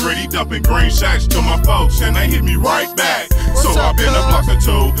hella gritty, dumping green shacks to my folks, and they hit me right back. So I've been a block or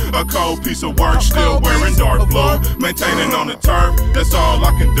two, a cold piece of work, still wearing dark blue, maintaining on the turf, that's all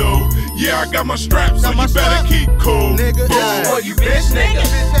I can do. Yeah, I got my straps, so you better keep cool. Boy, you bitch nigga,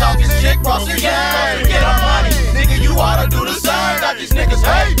 talking shit, crossing gang, get our money. Nigga, you oughta do the same. Got these niggas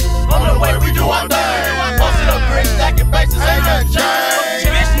hate on the way we do our thing. Posted up bricks, stacking faces, ain't nothing changed.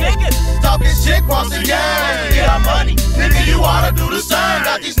 Bitch niggas talking shit, crossing gang, get our money. Nigga, you oughta do the same.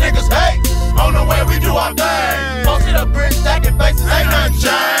 Got these niggas hate on the way we do our thing. Posted up bricks, stacking faces, ain't nothing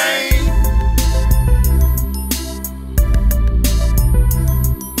changed.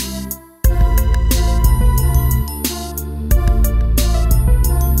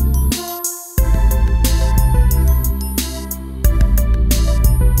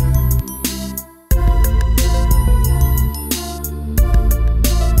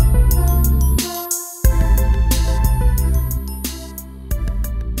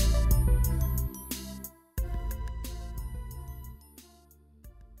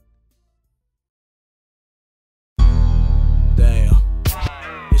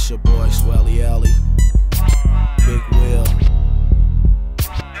 Your boy Swell, Big Will,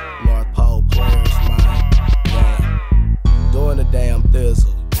 North Pole players, man. Damn. Doing the damn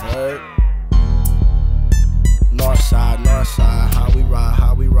thizzle, you heard? North side, how we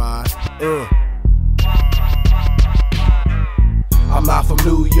ride. I'm not from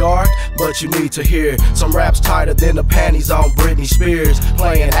New York, but you need to hear some raps tighter than the panties on Britney Spears.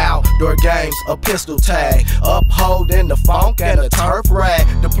 Playing outdoor games, a pistol tag, upholding the funk and the turf rag,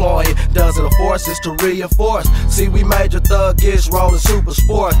 deploying dozens of forces to reinforce. See, we major thuggish rolling super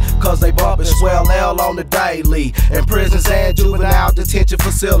sports, cause they bumpin' Swell L on the daily. In prisons and juvenile detention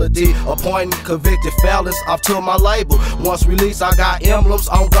facility, appointing convicted felons off to my label. Once released, I got emblems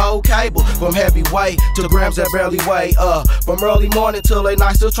on gold cable, from heavyweight to grams that barely weigh. From early morning till late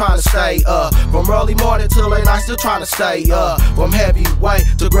night, still trying to stay. From early morning till late night, still trying to stay. From heavyweight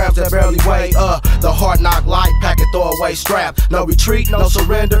to grams that barely weigh. The hard knock light packet throwaway strap. No retreat, no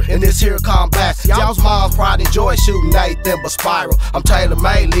surrender in this here combat. Y'all's mom's pride and joy shooting Nothin but spiral. I'm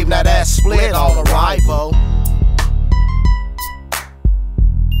tailor-made, leaving that ass split on arrival.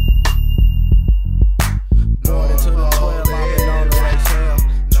 Going into the 12, I've been on the race hell.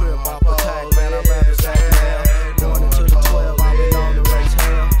 Trip off attack, man, I'd rather sack now. Going into the 12, I've been on the race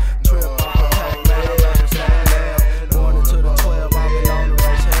hell. Trip off attack, man, I'd rather sack now. Going into the 12, I've been on the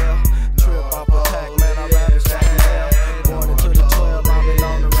race hell. Trip off attack, man, I'd rather sack now. Going into the 12, I've been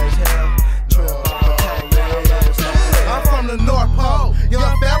on the race hell. Trip off attack, man, I'd rather sack now. I'm from the North Pole,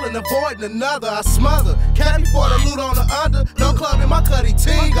 young felon avoiding another. I smother, caddy for the loot on the under. No club in my cutty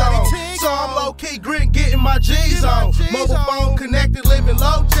team gone. So I'm low key grit, getting my G's on. Mobile phone connected, living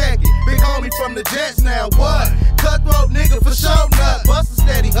low checking. Big homie from the Jets now. What? Cutthroat nigga for show nut. Bust a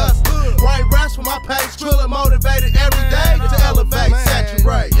steady hustle. Write raps for my page, trillin' motivated every day to elevate,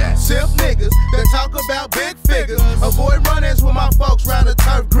 saturate. Simp niggas that talk about big figures. Avoid run-ins with my folks round the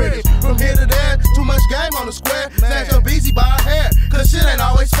turf cricket. From here to there, too much game on the square. Snatch up easy by a hair, cause shit ain't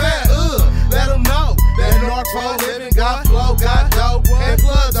always fair. Let them know that North Pole living got flow, got dope, and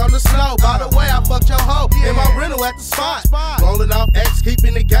plugs on the snow. By the way, I fucked your hoe in my rental at the spot. Rolling off X,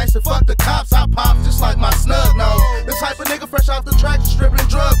 keeping it gangster. Fuck the cops, I pop just like my snug nose. The type of nigga fresh off the track, stripping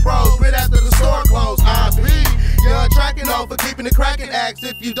drug pros. Grit after the store closed. I.P. Young tracking on for keeping the cracking acts.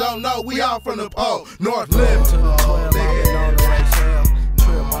 If you don't know, we all from the pole. North live to the 12, I've been on the race hell.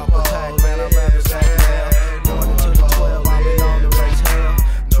 Trip off attack, man, I'd rather sack now. Going into the 12, I've been on the race hell.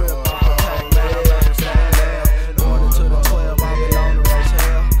 Trip off attack, man, I'd rather sack now. Going into the 12, I've been on the race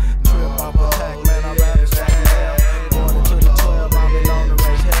hell. Trip off attack, man, I'd rather sack now. Going into the 12, I've been on the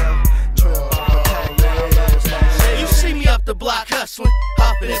race hell.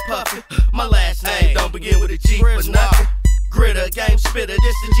 G for nothing. Gritter, game spitter,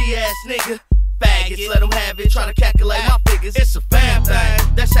 this the G-ass nigga. Faggots, let them have it, try to calculate my figures. It's a fam thing,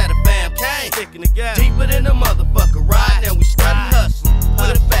 that's how the fam came. Sticking together, deeper than the motherfucker ride. Now we started hustling,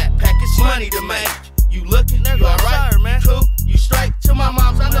 with a fat package, money to make. You looking, you alright, man? Cool, you straight to my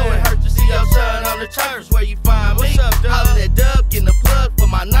mom's. I know it hurt to see your son on the church where you find me. Holler that dub, getting a plug for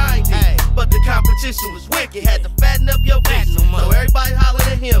my 90. But the competition was wicked, had to fatten up your bitch. So everybody hollered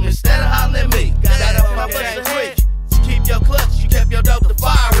at him instead of hollering at me. Got up my butt quick. Keep your clutch, you kept your dope to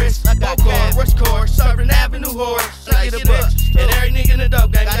fire risk. I got car, rush core, serving Avenue horse. I get a buck, and every nigga in the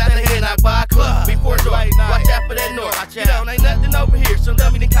dope game got the head knocked by a club. Before door, watch out for that north. You know, ain't nothing over here. Some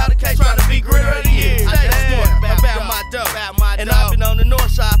dummy done caught a case trying to be Gritter of the year. Stay smart about my dope, and I've been on the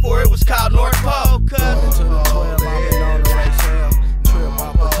north side before it was called North Pole. Going to the 12, I've been on the race hell. Trip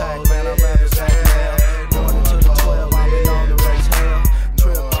off attack, man, I'm rather say now. Going into the 12, I've been on the race hell.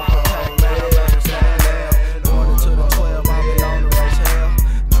 Trip off attack, man, I'm rather say now.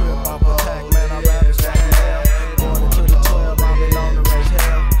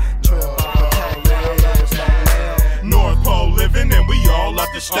 And we all out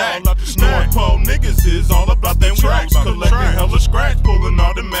the stack. North Pole niggas is all about them tracks. Collecting hella scratch, pulling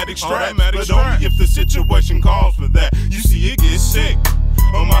automatic straps. But only if the situation calls for that. You see it get sick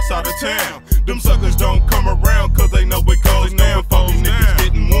on my side of town. Them suckers don't come around cause they know it goes down. Folks niggas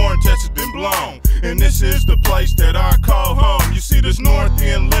getting worn, tested and blown. And this is the place that I call home. You see this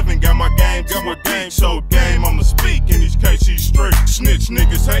Nothin living, got my game to a beat. So game I'ma speak in these cases street. Snitch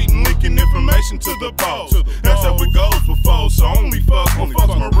niggas hating, leaking information to the post. That's how it goes with foes. So only fuck when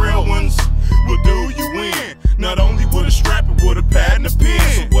fucks my real ones will do you in. Not only with a strap, but with a pad and a pin.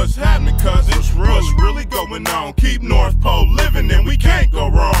 So what's happening, cousin? What's really going on? Keep North Pole living and we can't go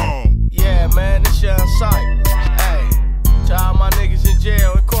wrong. Yeah, man, this shit on sight. Hey, to all my niggas in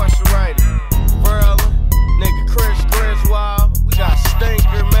jail, incarcerated. Verlin, nigga Chris Griswold. We got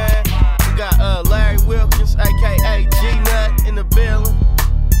Stinker, man. We got Larry Wilkins, aka G-Nut, in the building.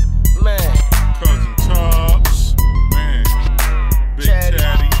 Man. Cousin Tops, man. Big Chatty,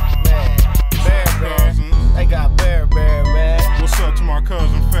 man. Bear Bear. They got Bear Bear, man. What's up to my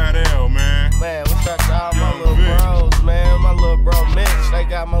cousin Fat L, man? Man, what's up to all my little bros, man? My little bro Mitch. They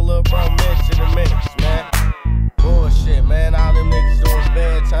got my little bro Mitch in the mix, man. Bullshit, man. All them niggas doing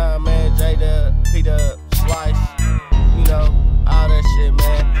bedtime, man. J-Dub, P-Dub, Slice. You know, all that shit,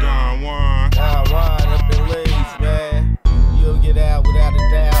 man. Don Juan up in Leeds, man. You'll get out without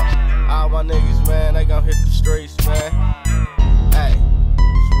a doubt. All my niggas, man, they gon' hit the streets, man. Hey,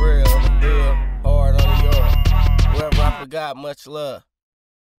 it's real in the field, hard on the yard. Whoever I forgot, much love.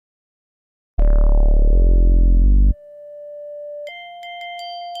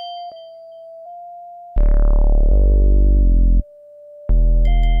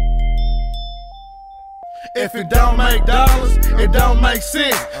 If it don't make dollars, it don't make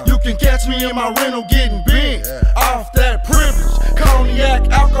sense. You can catch me in my rental getting bent off that privilege. Cognac,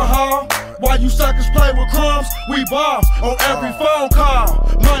 alcohol. While you suckers play with crumbs, we boss on every phone call.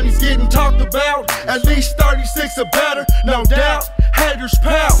 Money's getting talked about, at least 36 or better, no doubt. Haters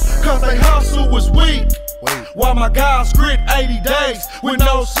pout, cause they hustle was weak. While my guys grit 80 days with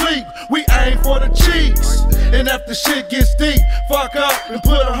no sleep, we aim for the cheeks. And if the shit gets deep, fuck up and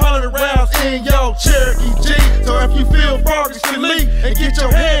put 100 rounds in your Cherokee G. So if you feel froggish, you leave and get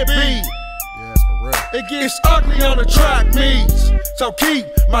your head beat. It gets ugly on the track meets. So keep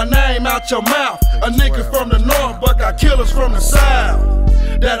my name out your mouth. A nigga from the north, but got killers from the south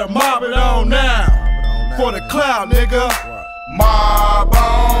that'll mob it on now. For the cloud, nigga. Mob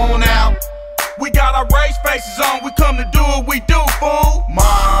on out. We got our race faces on, we come to do what we do, fool.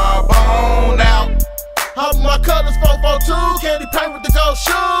 Mob on out. Hop my colors 442, candy paint with the gold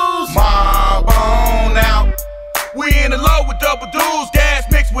shoes. Mob on out. We in the low with double dudes, gas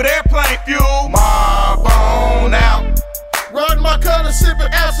mixed with airplane fuel. Mob on out. Riding my colors,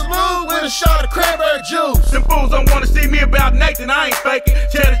 sipping absolute with a shot of cranberry juice. Them fools don't wanna see me about Nathan, I ain't faking.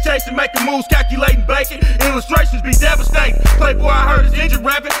 Cheddar chasing, making moves, calculating bacon. Illustrations be devastating. Playboy, I heard his engine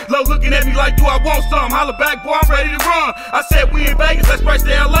rapping. Low looking at me like, do I want some? Holla back, boy, I'm ready to run. I said we in Vegas, let's race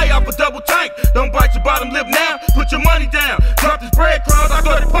to LA off a double tank. Don't bite your bottom lip now, put your money down. Drop this breadcrumbs, I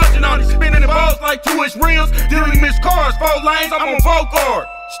started punching on it. Spinning the balls like 2-inch reels. Dealing missed cars, 4 lanes, I'm on Bogart.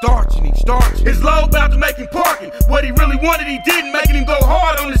 Starching him. His low about to make him parking. What he really wanted, he didn't, making him go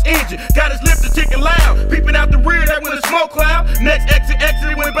hard on his engine. Got his lips to ticking loud. Peeping out the rear, that went a smoke cloud. Next exit,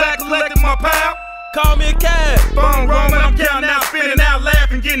 went back, collecting my pal. Call me a cab. Phone roaming, I'm counting out, spinning out,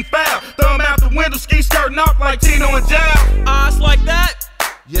 laughing, getting foul. Thumb out the window, ski skirting off like Tino and Jow. It's like that?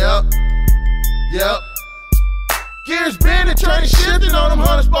 Yep. Gears bending, train shifting on them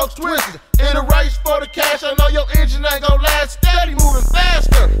 100 spokes twisted. In a race for the cash, I know your engine ain't gon' last. Steady moving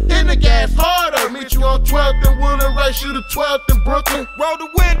faster, hitting the gas harder. Meet you on 12th and Woodland, race you to 12th in Brooklyn. Roll the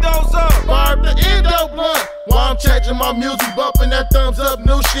windows up, barb the endo blunt. While I'm changing my music, bumping that thumbs up,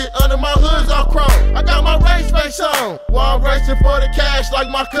 new shit under my hood's all chrome. I got my race face on, while I'm racing for the cash like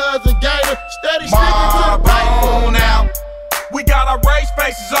my cousin Ghetto. Steady sticking to the paper. Now, we got our race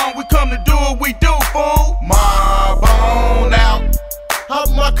faces on, we come to do what we do, fool. Mob on out.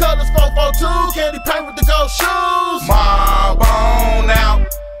 Hope my colors 442, candy paint with the gold shoes. Mob on out.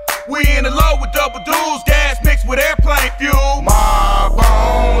 We in the low with double duels, gas mixed with airplane fuel. Mob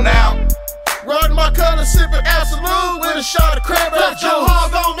on out. Riding my colors, sipping absolute with a shot of cranberry juice. Your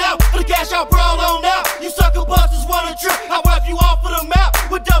hog on out, for the cash out, brawl on out. You sucker busters wanna trip, I wipe you off of the map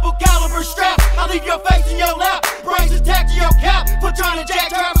with double caliber straps. I leave your face in your lap, brains attached to your cap for trying to jack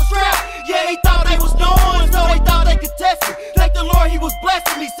driver strap. Yeah, he thought they was knowing, so they thought they could test me. Thank the Lord he was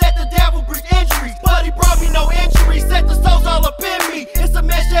blessing me, set the devil bring injuries, but he brought me no injuries, set the souls all up in me. It's a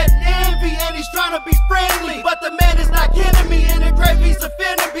Mashede envy, and he's trying to be friendly, but the man is not kidding me. In the grave he's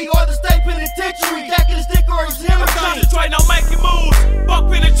offending me, or the state penitentiary, jacking his dick or he's him. Concentrating on making moves, fuck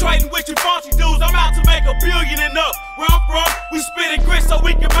penetrating with you funky dudes. I'm out to make $1 billion and up. Where I'm from, we spitting grit so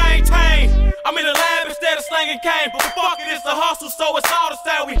we can maintain. I'm in the lab instead of slanging cane, but fuck it, it's a hustle, so it's all the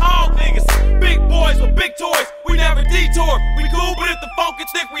same. We hog niggas, big boys with big toys. We never detour. We cool, but if the funk is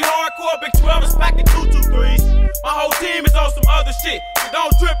thick, we hardcore. Big 12 is packing 223s. My whole team is on some other shit. So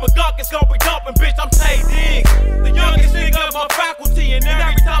don't trip a gunk, it's gon' be dumping, bitch. I'm Tay Diggs, the youngest nigga of my faculty, and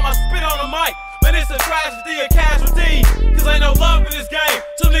every time I spit on the mic, man, it's a tragedy, a casualty. Cause ain't no love in this game.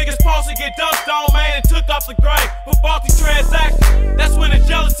 Two niggas supposed to get dumped on, man, and took off the grave for faulty transactions. That's when the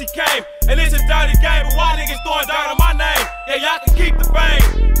jealousy came. And it's a dirty game, but why niggas throwing dirt on my name? Yeah, y'all can keep the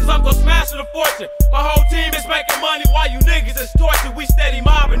fame, cause I'm gon' smash the fortune. My whole team is making money while you niggas is tortured. We steady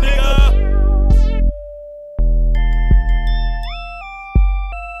mobbing, nigga.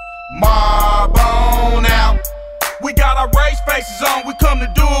 Mob on out. We got our race faces on, we come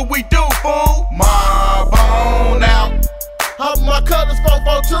to do what we do, fool. Mob on out. Hope my colors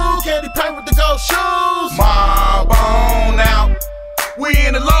 442, candy paint with the gold shoes. Mob on out. We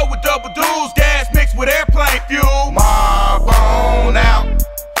in the low with double duels, gas mixed with airplane fuel. Mob on out.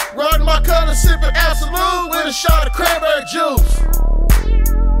 Riding my colors, sipping absolute with a shot of cranberry juice.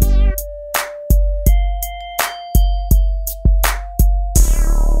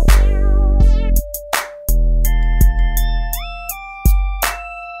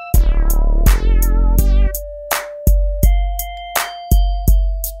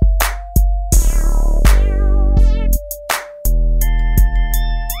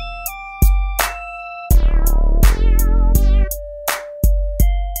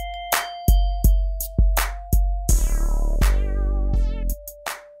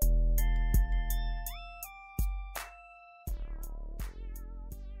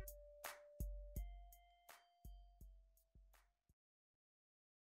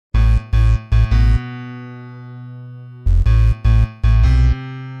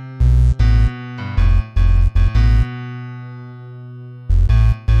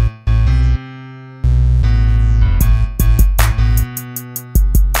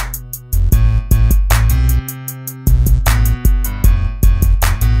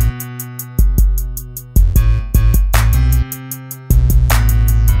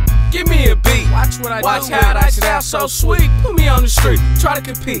 Watch how I sound so sweet. Put me on the street, try to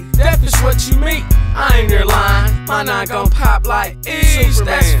compete. That is what you meet. I ain't there lying. My nine gon' pop like E's.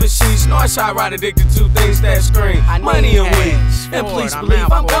 That's for she's. Northside ride addicted to things that scream. Money and weed. And please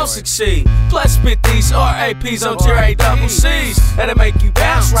believe I'm gon' succeed. Plus spit these RAPs on tier A double C's. That'll make you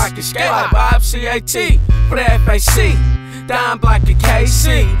bounce, rock and skate like Bob CAT for the FAC. Dime Black to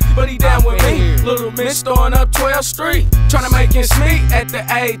KC, but he down with me. Little Mitch throwing up 12th Street, trying to make ends meet at the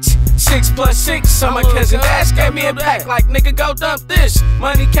age 6+6. So my cousin Dash gave me a pack, like nigga go dump this.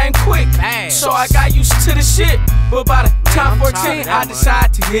 Money came quick, so I got used to the shit. But by the time 14, I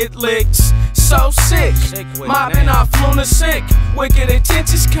decided to hit licks. So sick, mobbing off lunatic. Wicked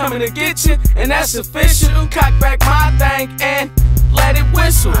intentions coming to get you, and that's official. Cock back my thing and let it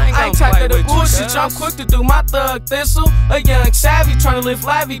whistle. I ain't type of the bullshit, I'm quick to do my thug thistle. A young savvy trying to live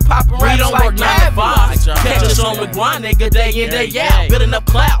lavy, popping raps like Gabby. Catch us on with one nigga day in, day out, building up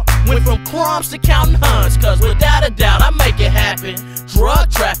clout. Went from crumbs to counting hunts, cause without a doubt I make it happen. drug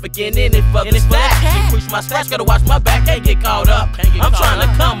trafficking in it for the stack. Push my stacks, gotta watch my back, can't get caught up. I'm trying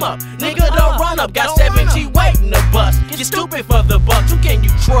to come up, nigga don't run up. Got 7G waiting to bust. Get stupid for the buck, who can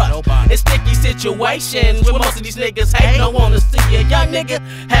you trust? It's sticky situations where most of these niggas hate. Don't wanna see a young nigga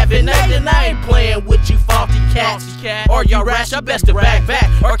having nothing. I ain't playing with you faulty cats. Or you rash, I best to back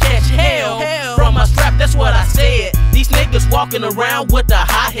or catch hell from my strap. That's what I said. These niggas walking around with a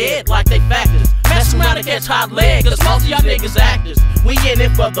high head like they factors. Mess around and catch hot leg, cause most of y'all niggas actors. We in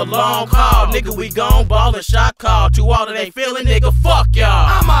it for the long haul, nigga. We gon' ball and shot call. To all that ain't feeling, nigga, fuck y'all.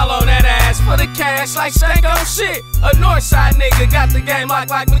 I'm all on that ass for the cash like Syko shit. A Northside nigga got the game like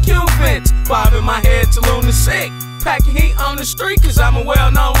McCubans. Bobbing my head to lunatic. Packing heat on the street cause I'm a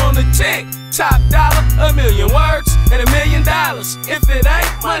well-known lunatic. Top dollar, 1,000,000 words and $1 million. If it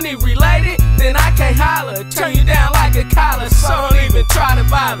ain't money related, then I can't holler. Turn you down like a collar, so don't even try to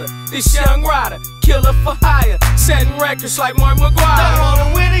bother. This young rider, killer for hire, setting records like Mark McGuire. Don't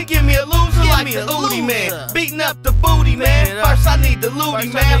wanna win it, give me a loser like the Udi man. Beating up the booty man, first I need the looty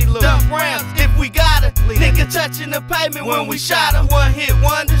man. Dump rounds if we got it. Nigga touching the pavement when we shot him. One hit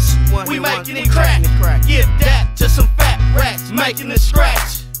wonders, we making it crack. Give that to some fat rats, making it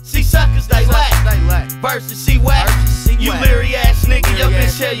scratch. See suckers, they lack. Versus see whack. You leery ass nigga, your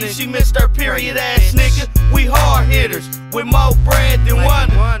bitch tell you she missed her period ass nigga. We hard hitters with more bread than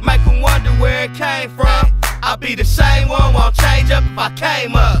wonder. Make them wonder where it came from. I'll be the same one, won't change up if I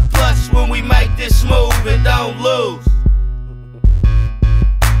came up. Plus when we make this move and don't lose.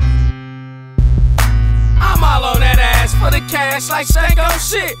 I'm all on that ass for the cash like Syko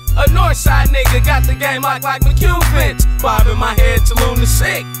shit. A Northside nigga got the game like McCubans. Bobbing my head to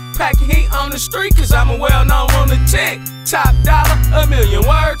lunatic. Packing heat on the street cause I'm a well-known lunatic. Top dollar, 1,000,000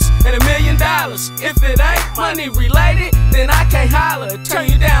 words and $1 million. If it ain't money related, then I can't holler. Turn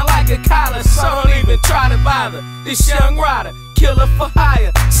you down like a collar, so don't even try to bother. This young rider, killer for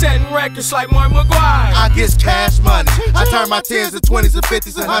hire, setting records like Mark McGuire. I get cash money. I turn my 10s to 20s and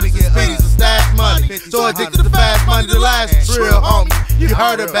 50s and 100s and 50s and stash money. So addicted to fast money, the last real homie you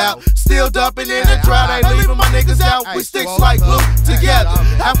heard about. Still dumping in the drought, ain't leaving my niggas out. We sticks like glue together.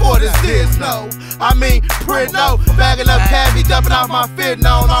 How for this no? I mean, print no. Bagging up cabbie, dumping out my fit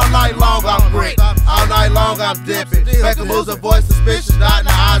known. All night long I'm grit. All night long I'm dipping. Making moves, avoid suspicion, dotting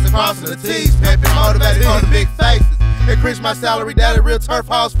the I's and crossing the T's. Pimpin', motivated on the big faces. Increase my salary, daddy, real turf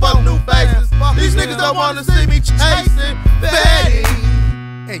house, fuck new faces. These niggas don't wanna see me chasing fatty.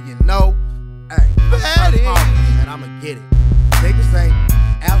 And you know, hey, fatty, and I'ma get it. Niggas ain't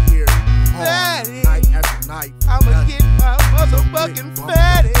out here hard night after night. I'ma get my motherfucking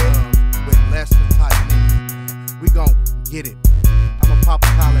fatty. With less than tight niggas. We gon' get it. I'ma pop a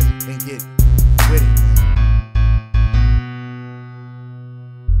collar and get with it.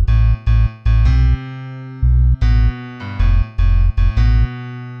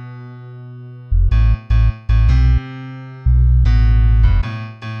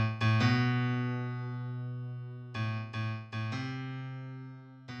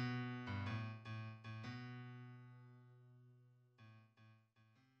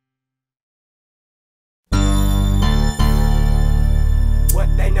 What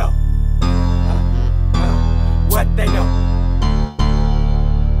they know? What they know?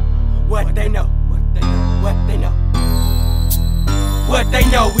 What they know? What they know? What they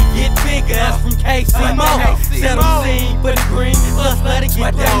know? We get bigger, us from KC Mo. Settle scene for the green, plus let it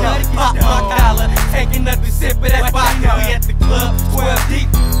get down. Pop my collar, take another sip of that vodka. We at the club, 12 deep,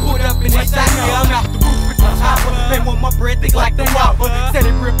 put up in that shot. I'm out the roof with the hopper. They want my bread, think like the Whopper. Said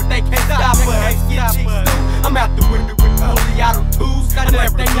it real, but they can't stop us. Get cheeks too. I'm out the window with fully auto tools. Got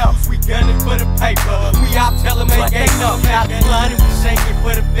what they know. We gunning for the paper. We out telling them they ain't no out the line and we shaking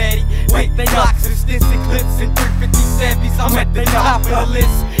for the fatty. Wait, they blocks and sticks and clips and 357s. I'm at the top of the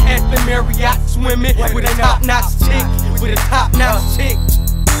list. At the Marriott swimming with a top-notch chick. With a top-notch chick.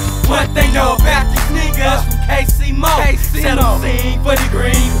 What they know about these niggas from KC Mo. Settle scene for the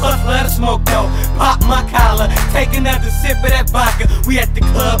green, plus let us smoke though. Pop my collar, take another sip of that vodka. We at the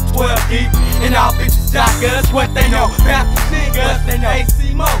club 12 deep, and all bitches jockers. What they know about these niggas, they know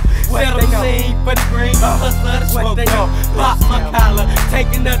KC Mo. Settle scene for the green, plus let us smoke though. Pop my collar, take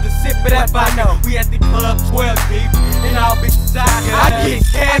another sip of that vodka. We at the club 12 deep, and all bitches jockers. I get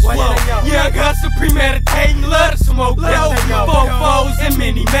cash flow, young hustle premeditating, love to smoke though. 4-4s and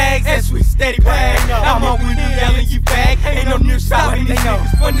mini mags. As we steady bag, I'm on with you yelling you back. Ain't no near stopping these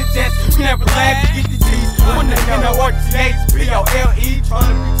niggas from the jets. We never laugh to get the G's. When they in the RTAs, POLE,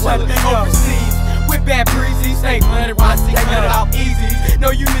 trying to reach overseas. With bad breezes, ain't running right, they run it off easy. Know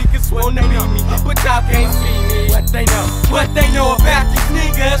you niggas wanna beat me, but y'all can't see me. What they know about these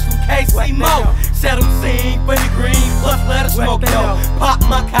niggas from KC Mo. Settle scene for the green, plus let us smoke dope. Pop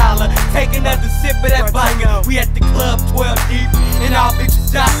my collar, take another sip of that vodka. We at the club 12 deep, and all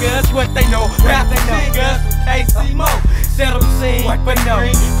bitches jock us. What they know, rap they niggas from KC Mo. Settle scene for the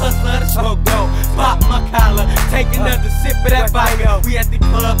green, plus let us smoke dope. Pop my collar, take another sip of that vodka. We at the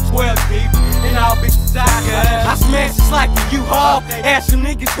club 12 deep, and all bitches jock us. I smash just like a U-Haul, ask some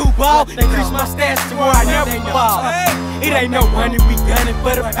niggas who ball. Increase my stats to where I never fall. It ain't no money, we gunning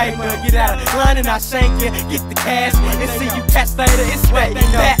for the paper. Get out of line and I shank you, get the cash, and see you catch later. It's fat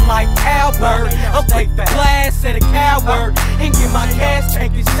like Albert. I'll take the glass at a coward and get my cash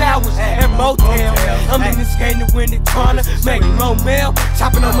taking showers at motel. I'm in this game to win it, trying to make more mail,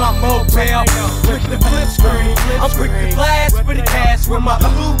 chopping on my mobile with the flip screen. I'm quick to blast for the cash with my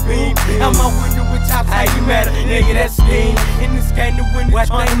blue beam. Out my window with top, how you matter, nigga, that's scheme. In this game to win it,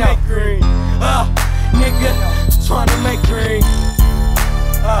 trying to make green. Nigga, trying to make green.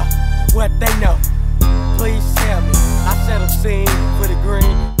 What they know? Please tell me. I settle scene for the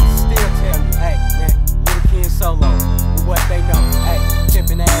green. Still tell me, hey man, Little King Solo. What they know? Hey,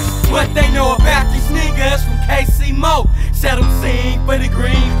 Pimpin ass. What they know about these niggas from KC Mo? Settle scene for the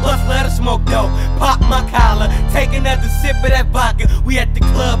green, plus let us smoke dope. Pop my collar, take another sip of that vodka. We at the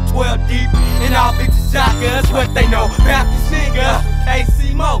club 12 deep, and all bitches jock us. What they know about these niggas from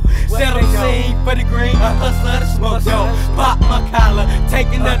KC Mo? Settle scene for the green, plus let us smoke dope. Pop my collar, take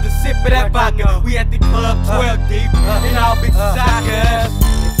another sip of that vodka. We at the club 12 deep, and all bitches jock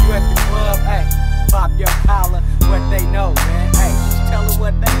us.